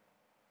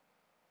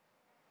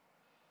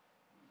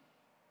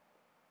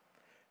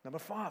 Number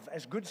 5,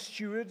 as good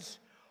stewards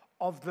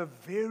of the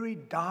very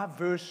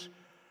diverse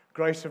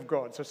grace of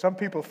God. So some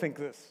people think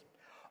this: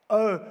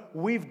 oh,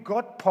 we've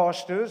got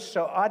pastors,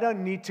 so I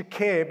don't need to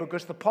care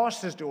because the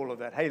pastors do all of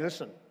that. Hey,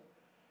 listen.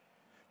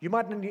 You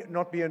might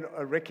not be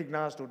a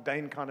recognized,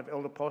 ordained kind of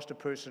elder pastor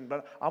person,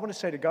 but I want to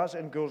say to guys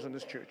and girls in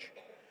this church,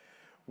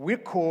 we're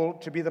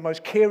called to be the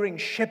most caring,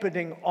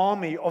 shepherding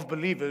army of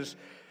believers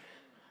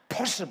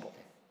possible.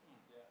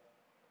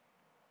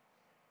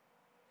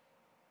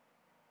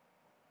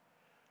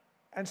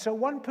 And so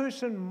one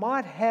person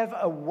might have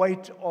a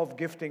weight of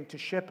gifting to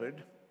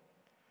shepherd,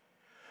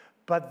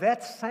 but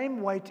that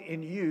same weight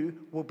in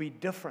you will be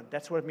different.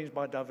 That's what it means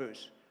by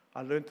diverse.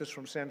 I learned this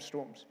from Sam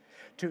Storms.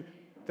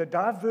 The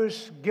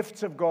diverse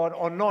gifts of God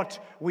are not,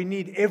 we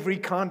need every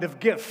kind of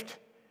gift.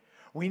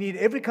 We need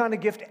every kind of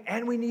gift,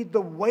 and we need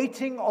the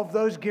weighting of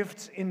those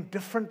gifts in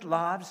different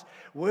lives,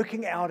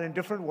 working out in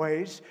different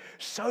ways,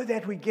 so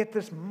that we get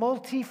this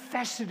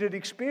multifaceted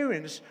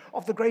experience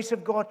of the grace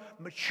of God,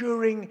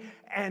 maturing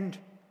and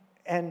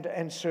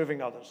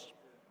serving others.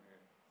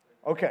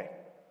 Okay.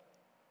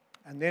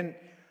 And then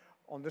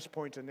on this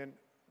point, and then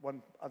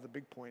one other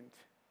big point.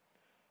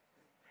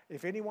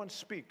 If anyone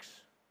speaks,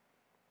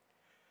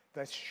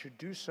 they should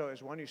do so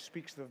as one who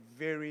speaks the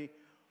very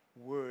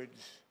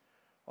words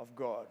of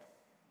God.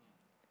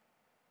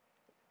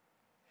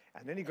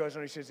 And then he goes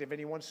on, he says, if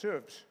anyone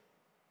serves.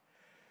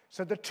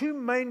 So the two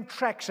main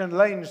tracks and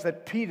lanes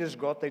that Peter's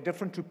got, they're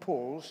different to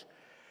Paul's,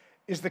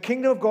 is the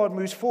kingdom of God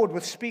moves forward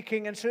with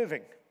speaking and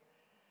serving.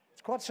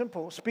 It's quite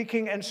simple,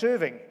 speaking and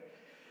serving.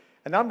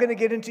 And I'm going to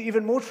get into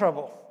even more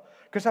trouble,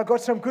 because I've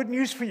got some good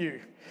news for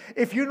you.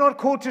 If you're not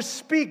called to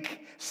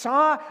speak,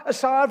 sigh a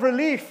sigh of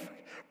relief.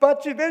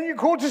 But then you're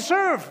called to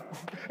serve.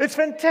 It's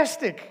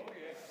fantastic.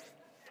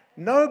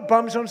 No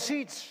bums on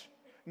seats.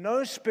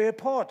 No spare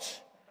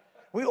parts.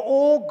 We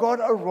all got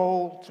a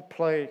role to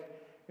play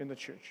in the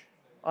church.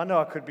 I know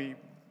I could be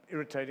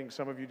irritating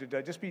some of you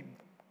today. Just be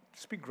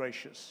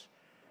gracious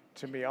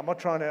to me. I'm not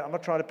trying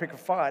to pick a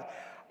fight.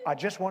 I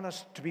just want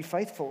us to be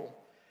faithful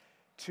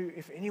to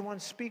if anyone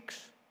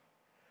speaks.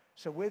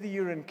 So whether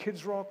you're in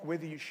Kids Rock,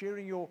 whether you're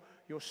sharing your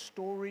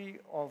story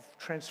of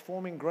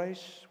transforming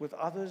grace with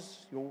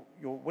others,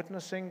 you're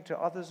witnessing to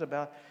others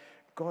about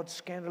God's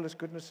scandalous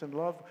goodness and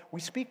love, we're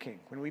speaking.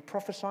 When we're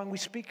prophesying, we're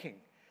speaking.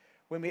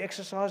 When we're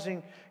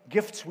exercising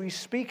gifts, we're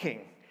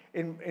speaking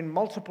in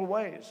multiple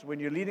ways. When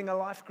you're leading a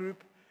life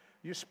group,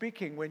 you're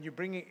speaking. When you're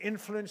bringing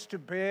influence to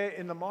bear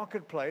in the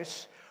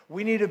marketplace,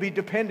 we need to be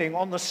depending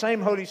on the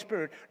same Holy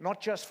Spirit,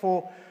 not just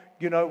for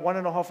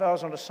 1.5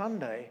 hours on a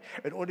Sunday.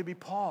 It ought to be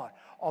part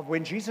of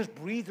when Jesus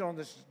breathed on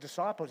the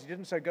disciples. He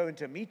didn't say go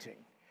into a meeting.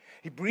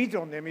 He breathed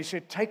on them. He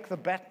said, take the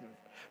baton,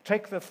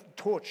 take the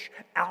torch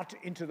out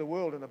into the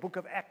world. And the book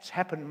of Acts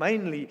happened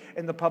mainly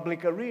in the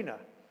public arena.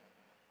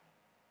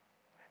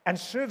 And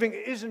serving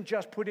isn't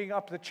just putting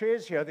up the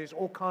chairs here. There's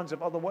all kinds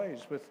of other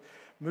ways with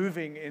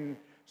moving in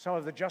some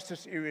of the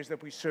justice areas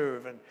that we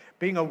serve and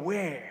being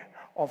aware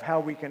of how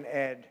we can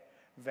add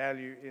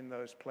value in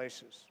those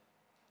places.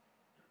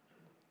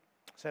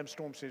 Sam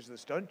Storm says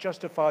this: don't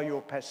justify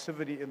your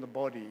passivity in the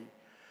body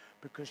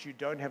because you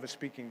don't have a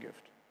speaking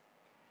gift.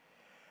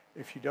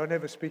 If you don't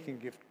have a speaking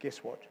gift,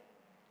 guess what?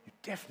 You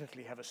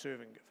definitely have a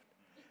serving gift.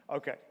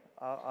 Okay,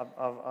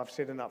 I've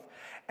said enough.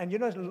 And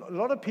a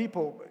lot of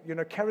people,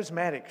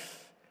 charismatics,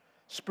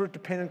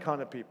 spirit-dependent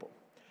kind of people,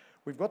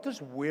 we've got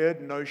this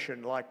weird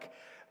notion like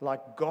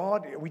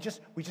God, we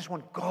just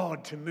want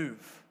God to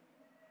move.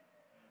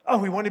 Oh,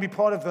 we want to be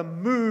part of the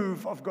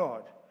move of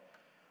God.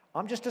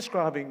 I'm just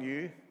describing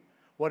you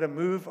what a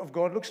move of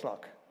God looks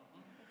like.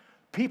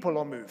 People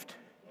are moved.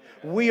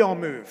 We are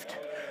moved.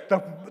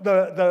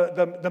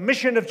 The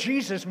mission of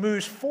Jesus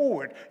moves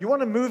forward. You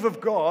want a move of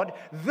God?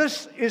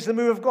 This is the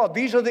move of God.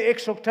 These are the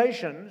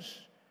exhortations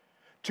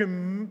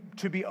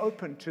to be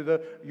open to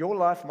your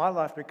life, my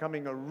life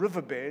becoming a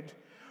riverbed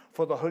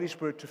for the Holy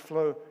Spirit to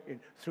flow in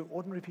through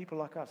ordinary people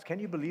like us. Can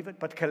you believe it?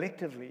 But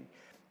collectively,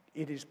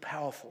 it is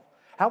powerful.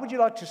 How would you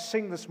like to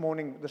sing this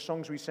morning the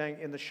songs we sang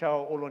in the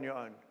shower all on your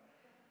own?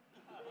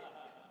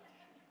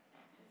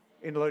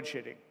 In load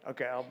shedding.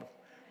 Okay,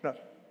 no.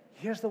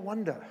 Here's the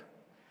wonder.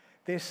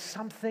 There's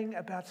something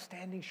about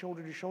standing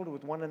shoulder to shoulder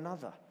with one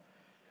another.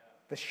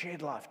 The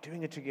shared life,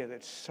 doing it together,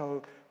 it's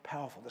so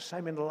powerful. The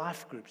same in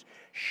life groups,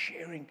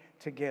 sharing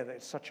together.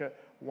 It's such a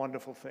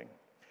wonderful thing.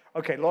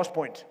 Okay, last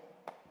point.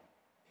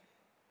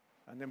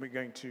 And then we're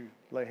going to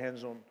lay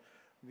hands on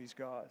these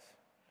guys.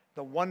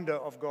 The wonder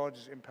of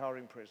God's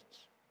empowering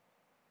presence.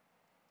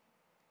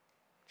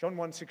 John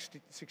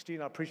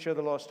 1:16, I preached here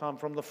the last time.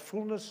 From the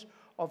fullness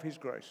of His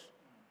grace,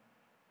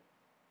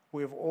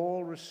 we have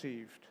all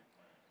received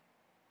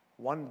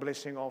one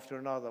blessing after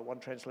another. One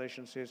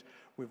translation says,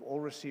 we've all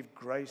received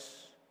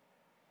grace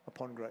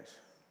upon grace.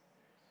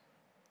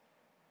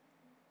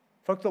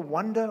 Folks, the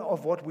wonder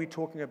of what we're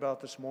talking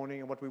about this morning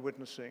and what we're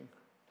witnessing,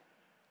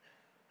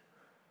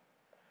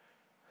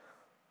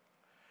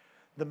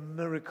 the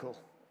miracle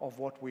of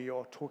what we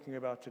are talking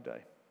about today.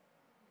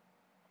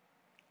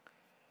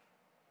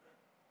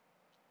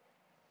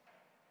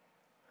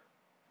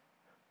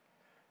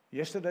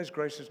 Yesterday's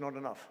grace is not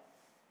enough.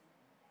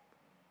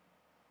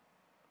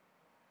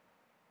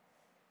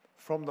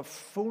 From the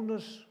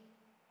fullness,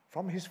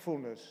 from His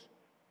fullness,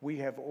 we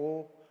have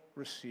all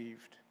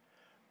received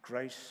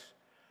grace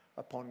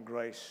upon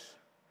grace.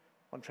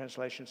 One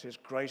translation says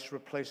grace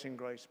replacing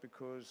grace,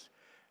 because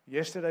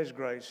yesterday's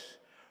grace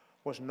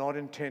was not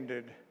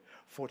intended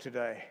for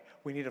today.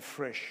 We need a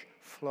fresh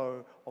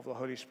flow of the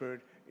Holy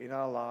Spirit in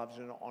our lives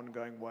in an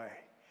ongoing way.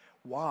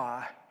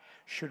 Why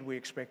should we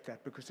expect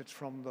that? Because it's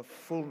from the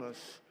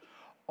fullness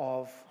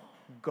of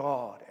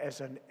God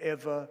as an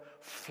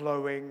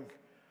ever-flowing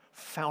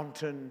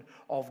fountain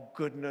of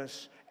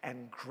goodness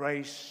and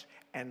grace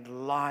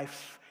and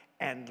life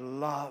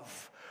and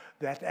love,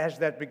 that as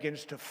that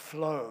begins to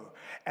flow,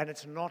 and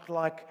it's not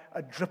like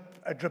a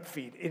drip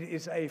feed, it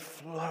is a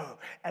flow.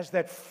 As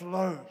that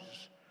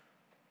flows,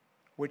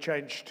 we're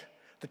changed.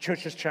 The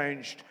church has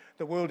changed.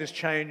 The world has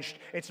changed.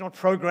 It's not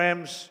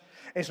programs.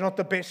 It's not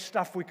the best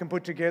stuff we can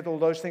put together. All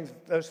those things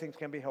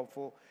can be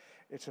helpful.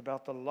 It's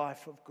about the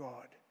life of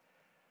God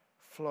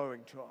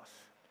flowing to us.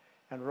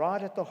 And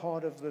right at the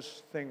heart of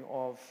this thing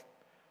of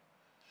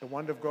the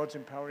wonder of God's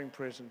empowering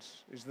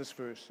presence is this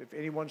verse. If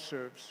anyone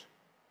serves,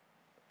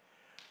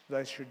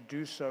 they should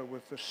do so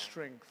with the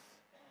strength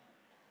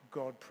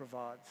God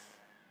provides.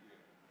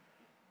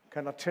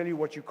 Can I tell you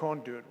what you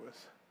can't do it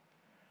with?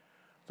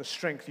 The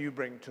strength you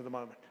bring to the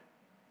moment.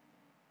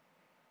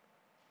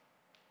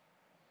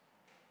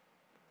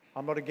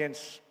 I'm not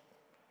against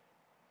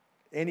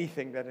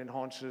anything that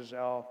enhances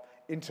our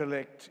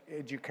intellect,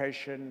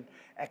 education,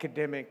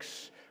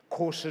 academics,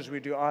 courses we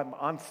do.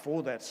 I'm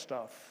for that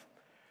stuff.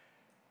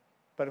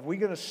 But if we're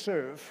going to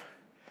serve,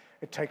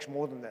 it takes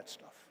more than that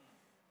stuff.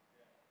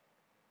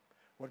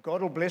 What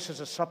God will bless as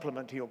a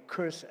supplement, He'll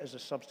curse as a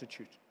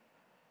substitute.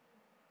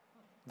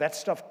 That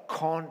stuff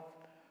can't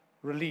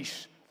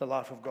release the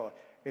life of God.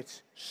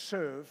 It's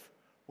serve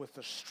with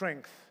the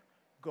strength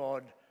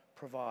God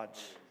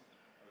provides.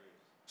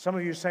 Some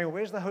of you are saying, well,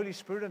 where's the Holy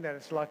Spirit in that?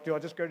 It's like, do I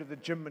just go to the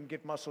gym and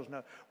get muscles?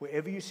 No.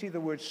 Wherever you see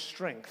the word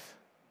strength,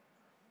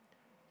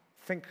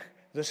 think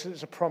this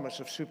is a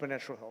promise of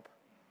supernatural help.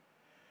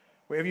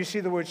 Wherever you see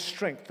the word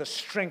strength, the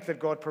strength that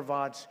God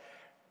provides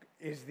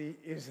is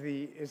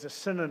a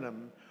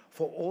synonym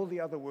for all the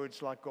other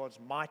words like God's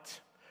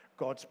might,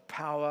 God's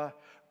power,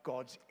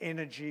 God's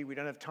energy. We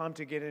don't have time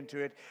to get into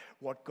it.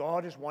 What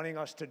God is wanting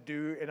us to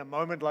do in a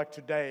moment like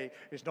today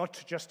is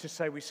not just to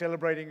say we're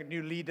celebrating a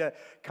new leader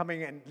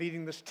coming and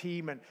leading this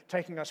team and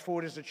taking us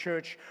forward as a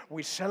church.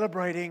 We're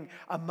celebrating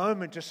a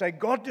moment to say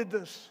God did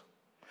this.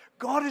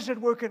 God is at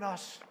work in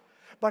us,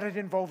 but it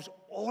involves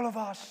all of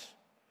us.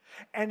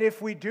 And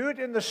if we do it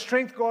in the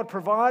strength God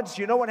provides,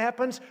 you know what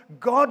happens?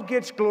 God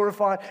gets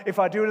glorified. If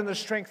I do it in the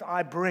strength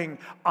I bring,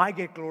 I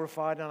get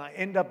glorified, and I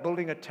end up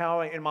building a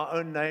tower in my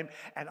own name.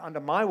 And under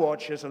my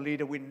watch as a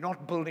leader, we're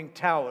not building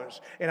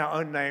towers in our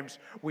own names.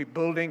 We're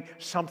building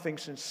something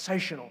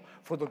sensational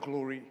for the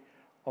glory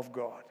of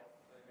God.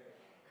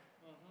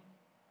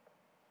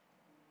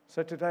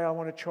 So today I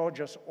want to charge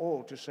us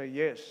all to say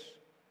yes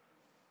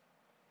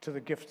to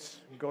the gifts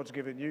God's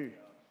given you.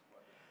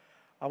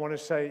 I want to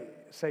say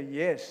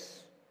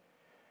yes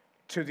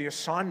to the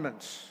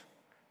assignments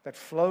that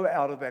flow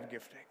out of that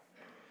gifting.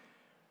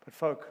 But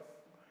folk,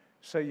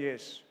 say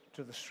yes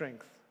to the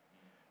strength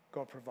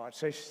God provides.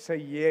 Say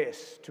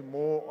yes to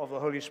more of the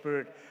Holy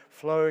Spirit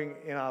flowing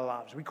in our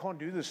lives. We can't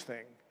do this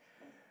thing.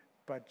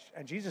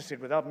 And Jesus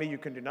said, without me you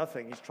can do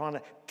nothing. He's trying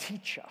to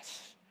teach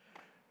us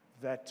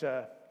that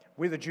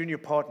we're the junior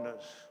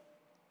partners,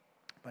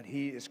 but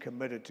He is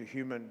committed to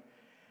human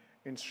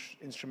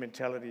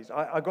instrumentalities.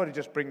 I got to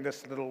just bring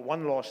this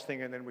one last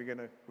thing, and then we're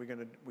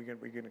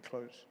gonna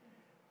close.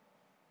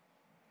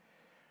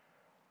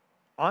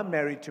 I'm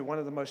married to one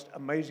of the most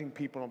amazing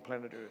people on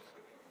planet Earth.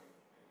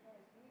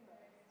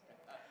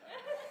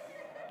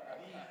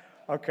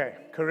 Okay,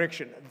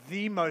 correction.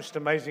 The most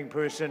amazing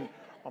person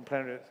on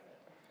planet Earth.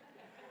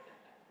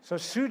 So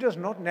Sue does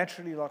not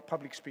naturally like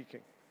public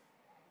speaking.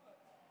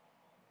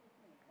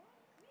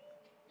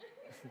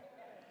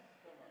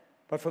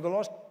 But for the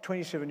last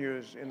 27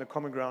 years in the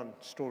Common Ground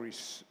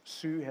stories,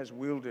 Sue has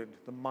wielded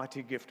the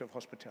mighty gift of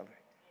hospitality.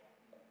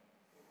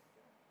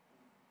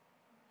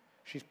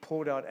 She's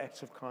poured out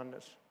acts of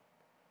kindness.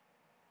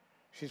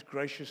 She's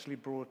graciously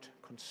brought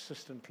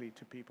consistently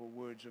to people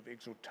words of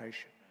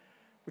exhortation,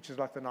 which is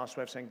like the nice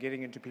way of saying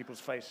getting into people's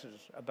faces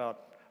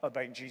about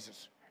obeying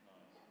Jesus.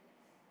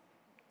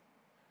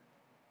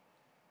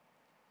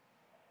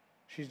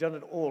 She's done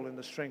it all in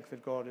the strength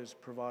that God has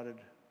provided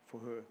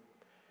for her.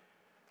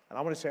 And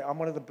I want to say I'm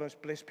one of the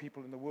most blessed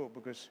people in the world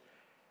because,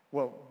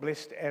 well,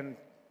 blessed and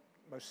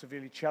most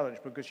severely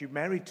challenged because you're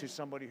married to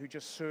somebody who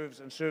just serves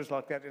and serves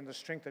like that in the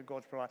strength that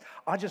God's provided.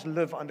 I just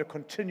live under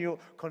continual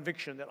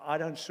conviction that I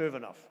don't serve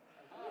enough.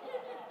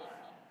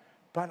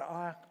 But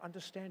I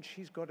understand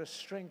she's got a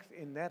strength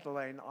in that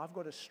lane. I've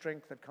got a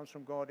strength that comes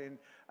from God in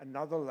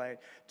another lane.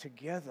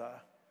 Together,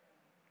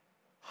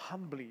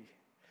 humbly,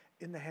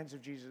 in the hands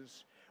of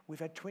Jesus. We've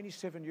had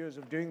 27 years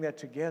of doing that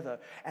together,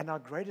 and our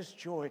greatest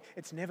joy,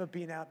 it's never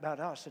been about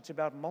us. It's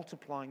about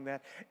multiplying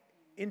that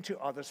into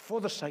others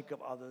for the sake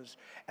of others,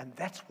 and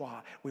that's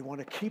why we want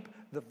to keep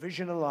the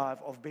vision alive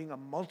of being a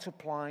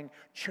multiplying,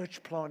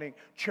 church planting,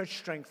 church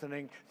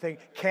strengthening thing.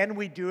 Can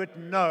we do it?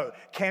 No.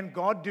 Can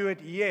God do it?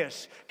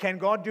 Yes. Can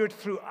God do it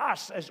through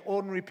us as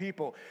ordinary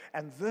people?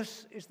 And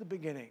this is the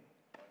beginning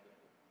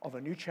of a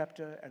new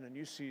chapter and a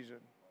new season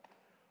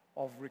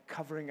of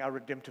recovering our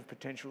redemptive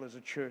potential as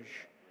a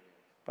church.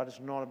 But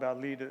it's not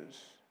about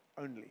leaders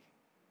only.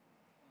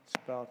 It's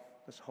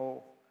about this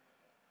whole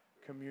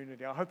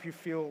community. I hope you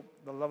feel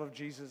the love of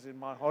Jesus in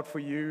my heart for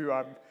you.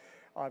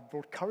 I've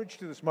brought courage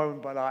to this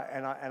moment, but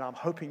I'm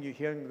hoping you're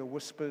hearing the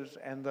whispers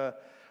and the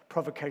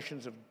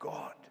provocations of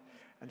God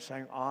and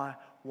saying, I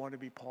want to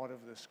be part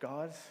of this,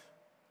 guys.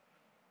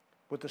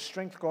 With the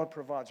strength God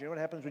provides. You know what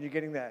happens when you're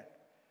getting that?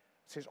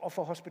 It says,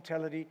 offer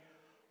hospitality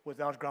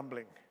without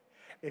grumbling.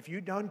 If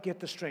you don't get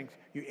the strength,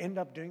 you end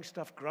up doing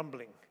stuff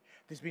grumbling.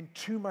 There's been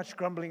too much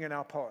grumbling in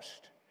our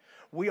past.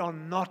 We are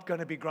not going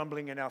to be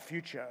grumbling in our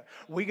future.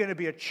 We're going to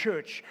be a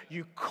church.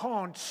 You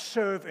can't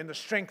serve in the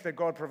strength that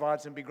God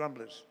provides and be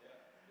grumblers.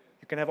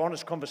 You can have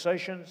honest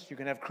conversations. You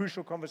can have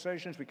crucial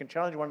conversations. We can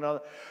challenge one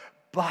another.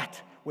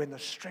 But when the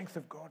strength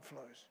of God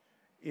flows,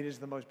 it is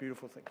the most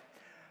beautiful thing.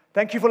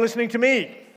 Thank you for listening to me.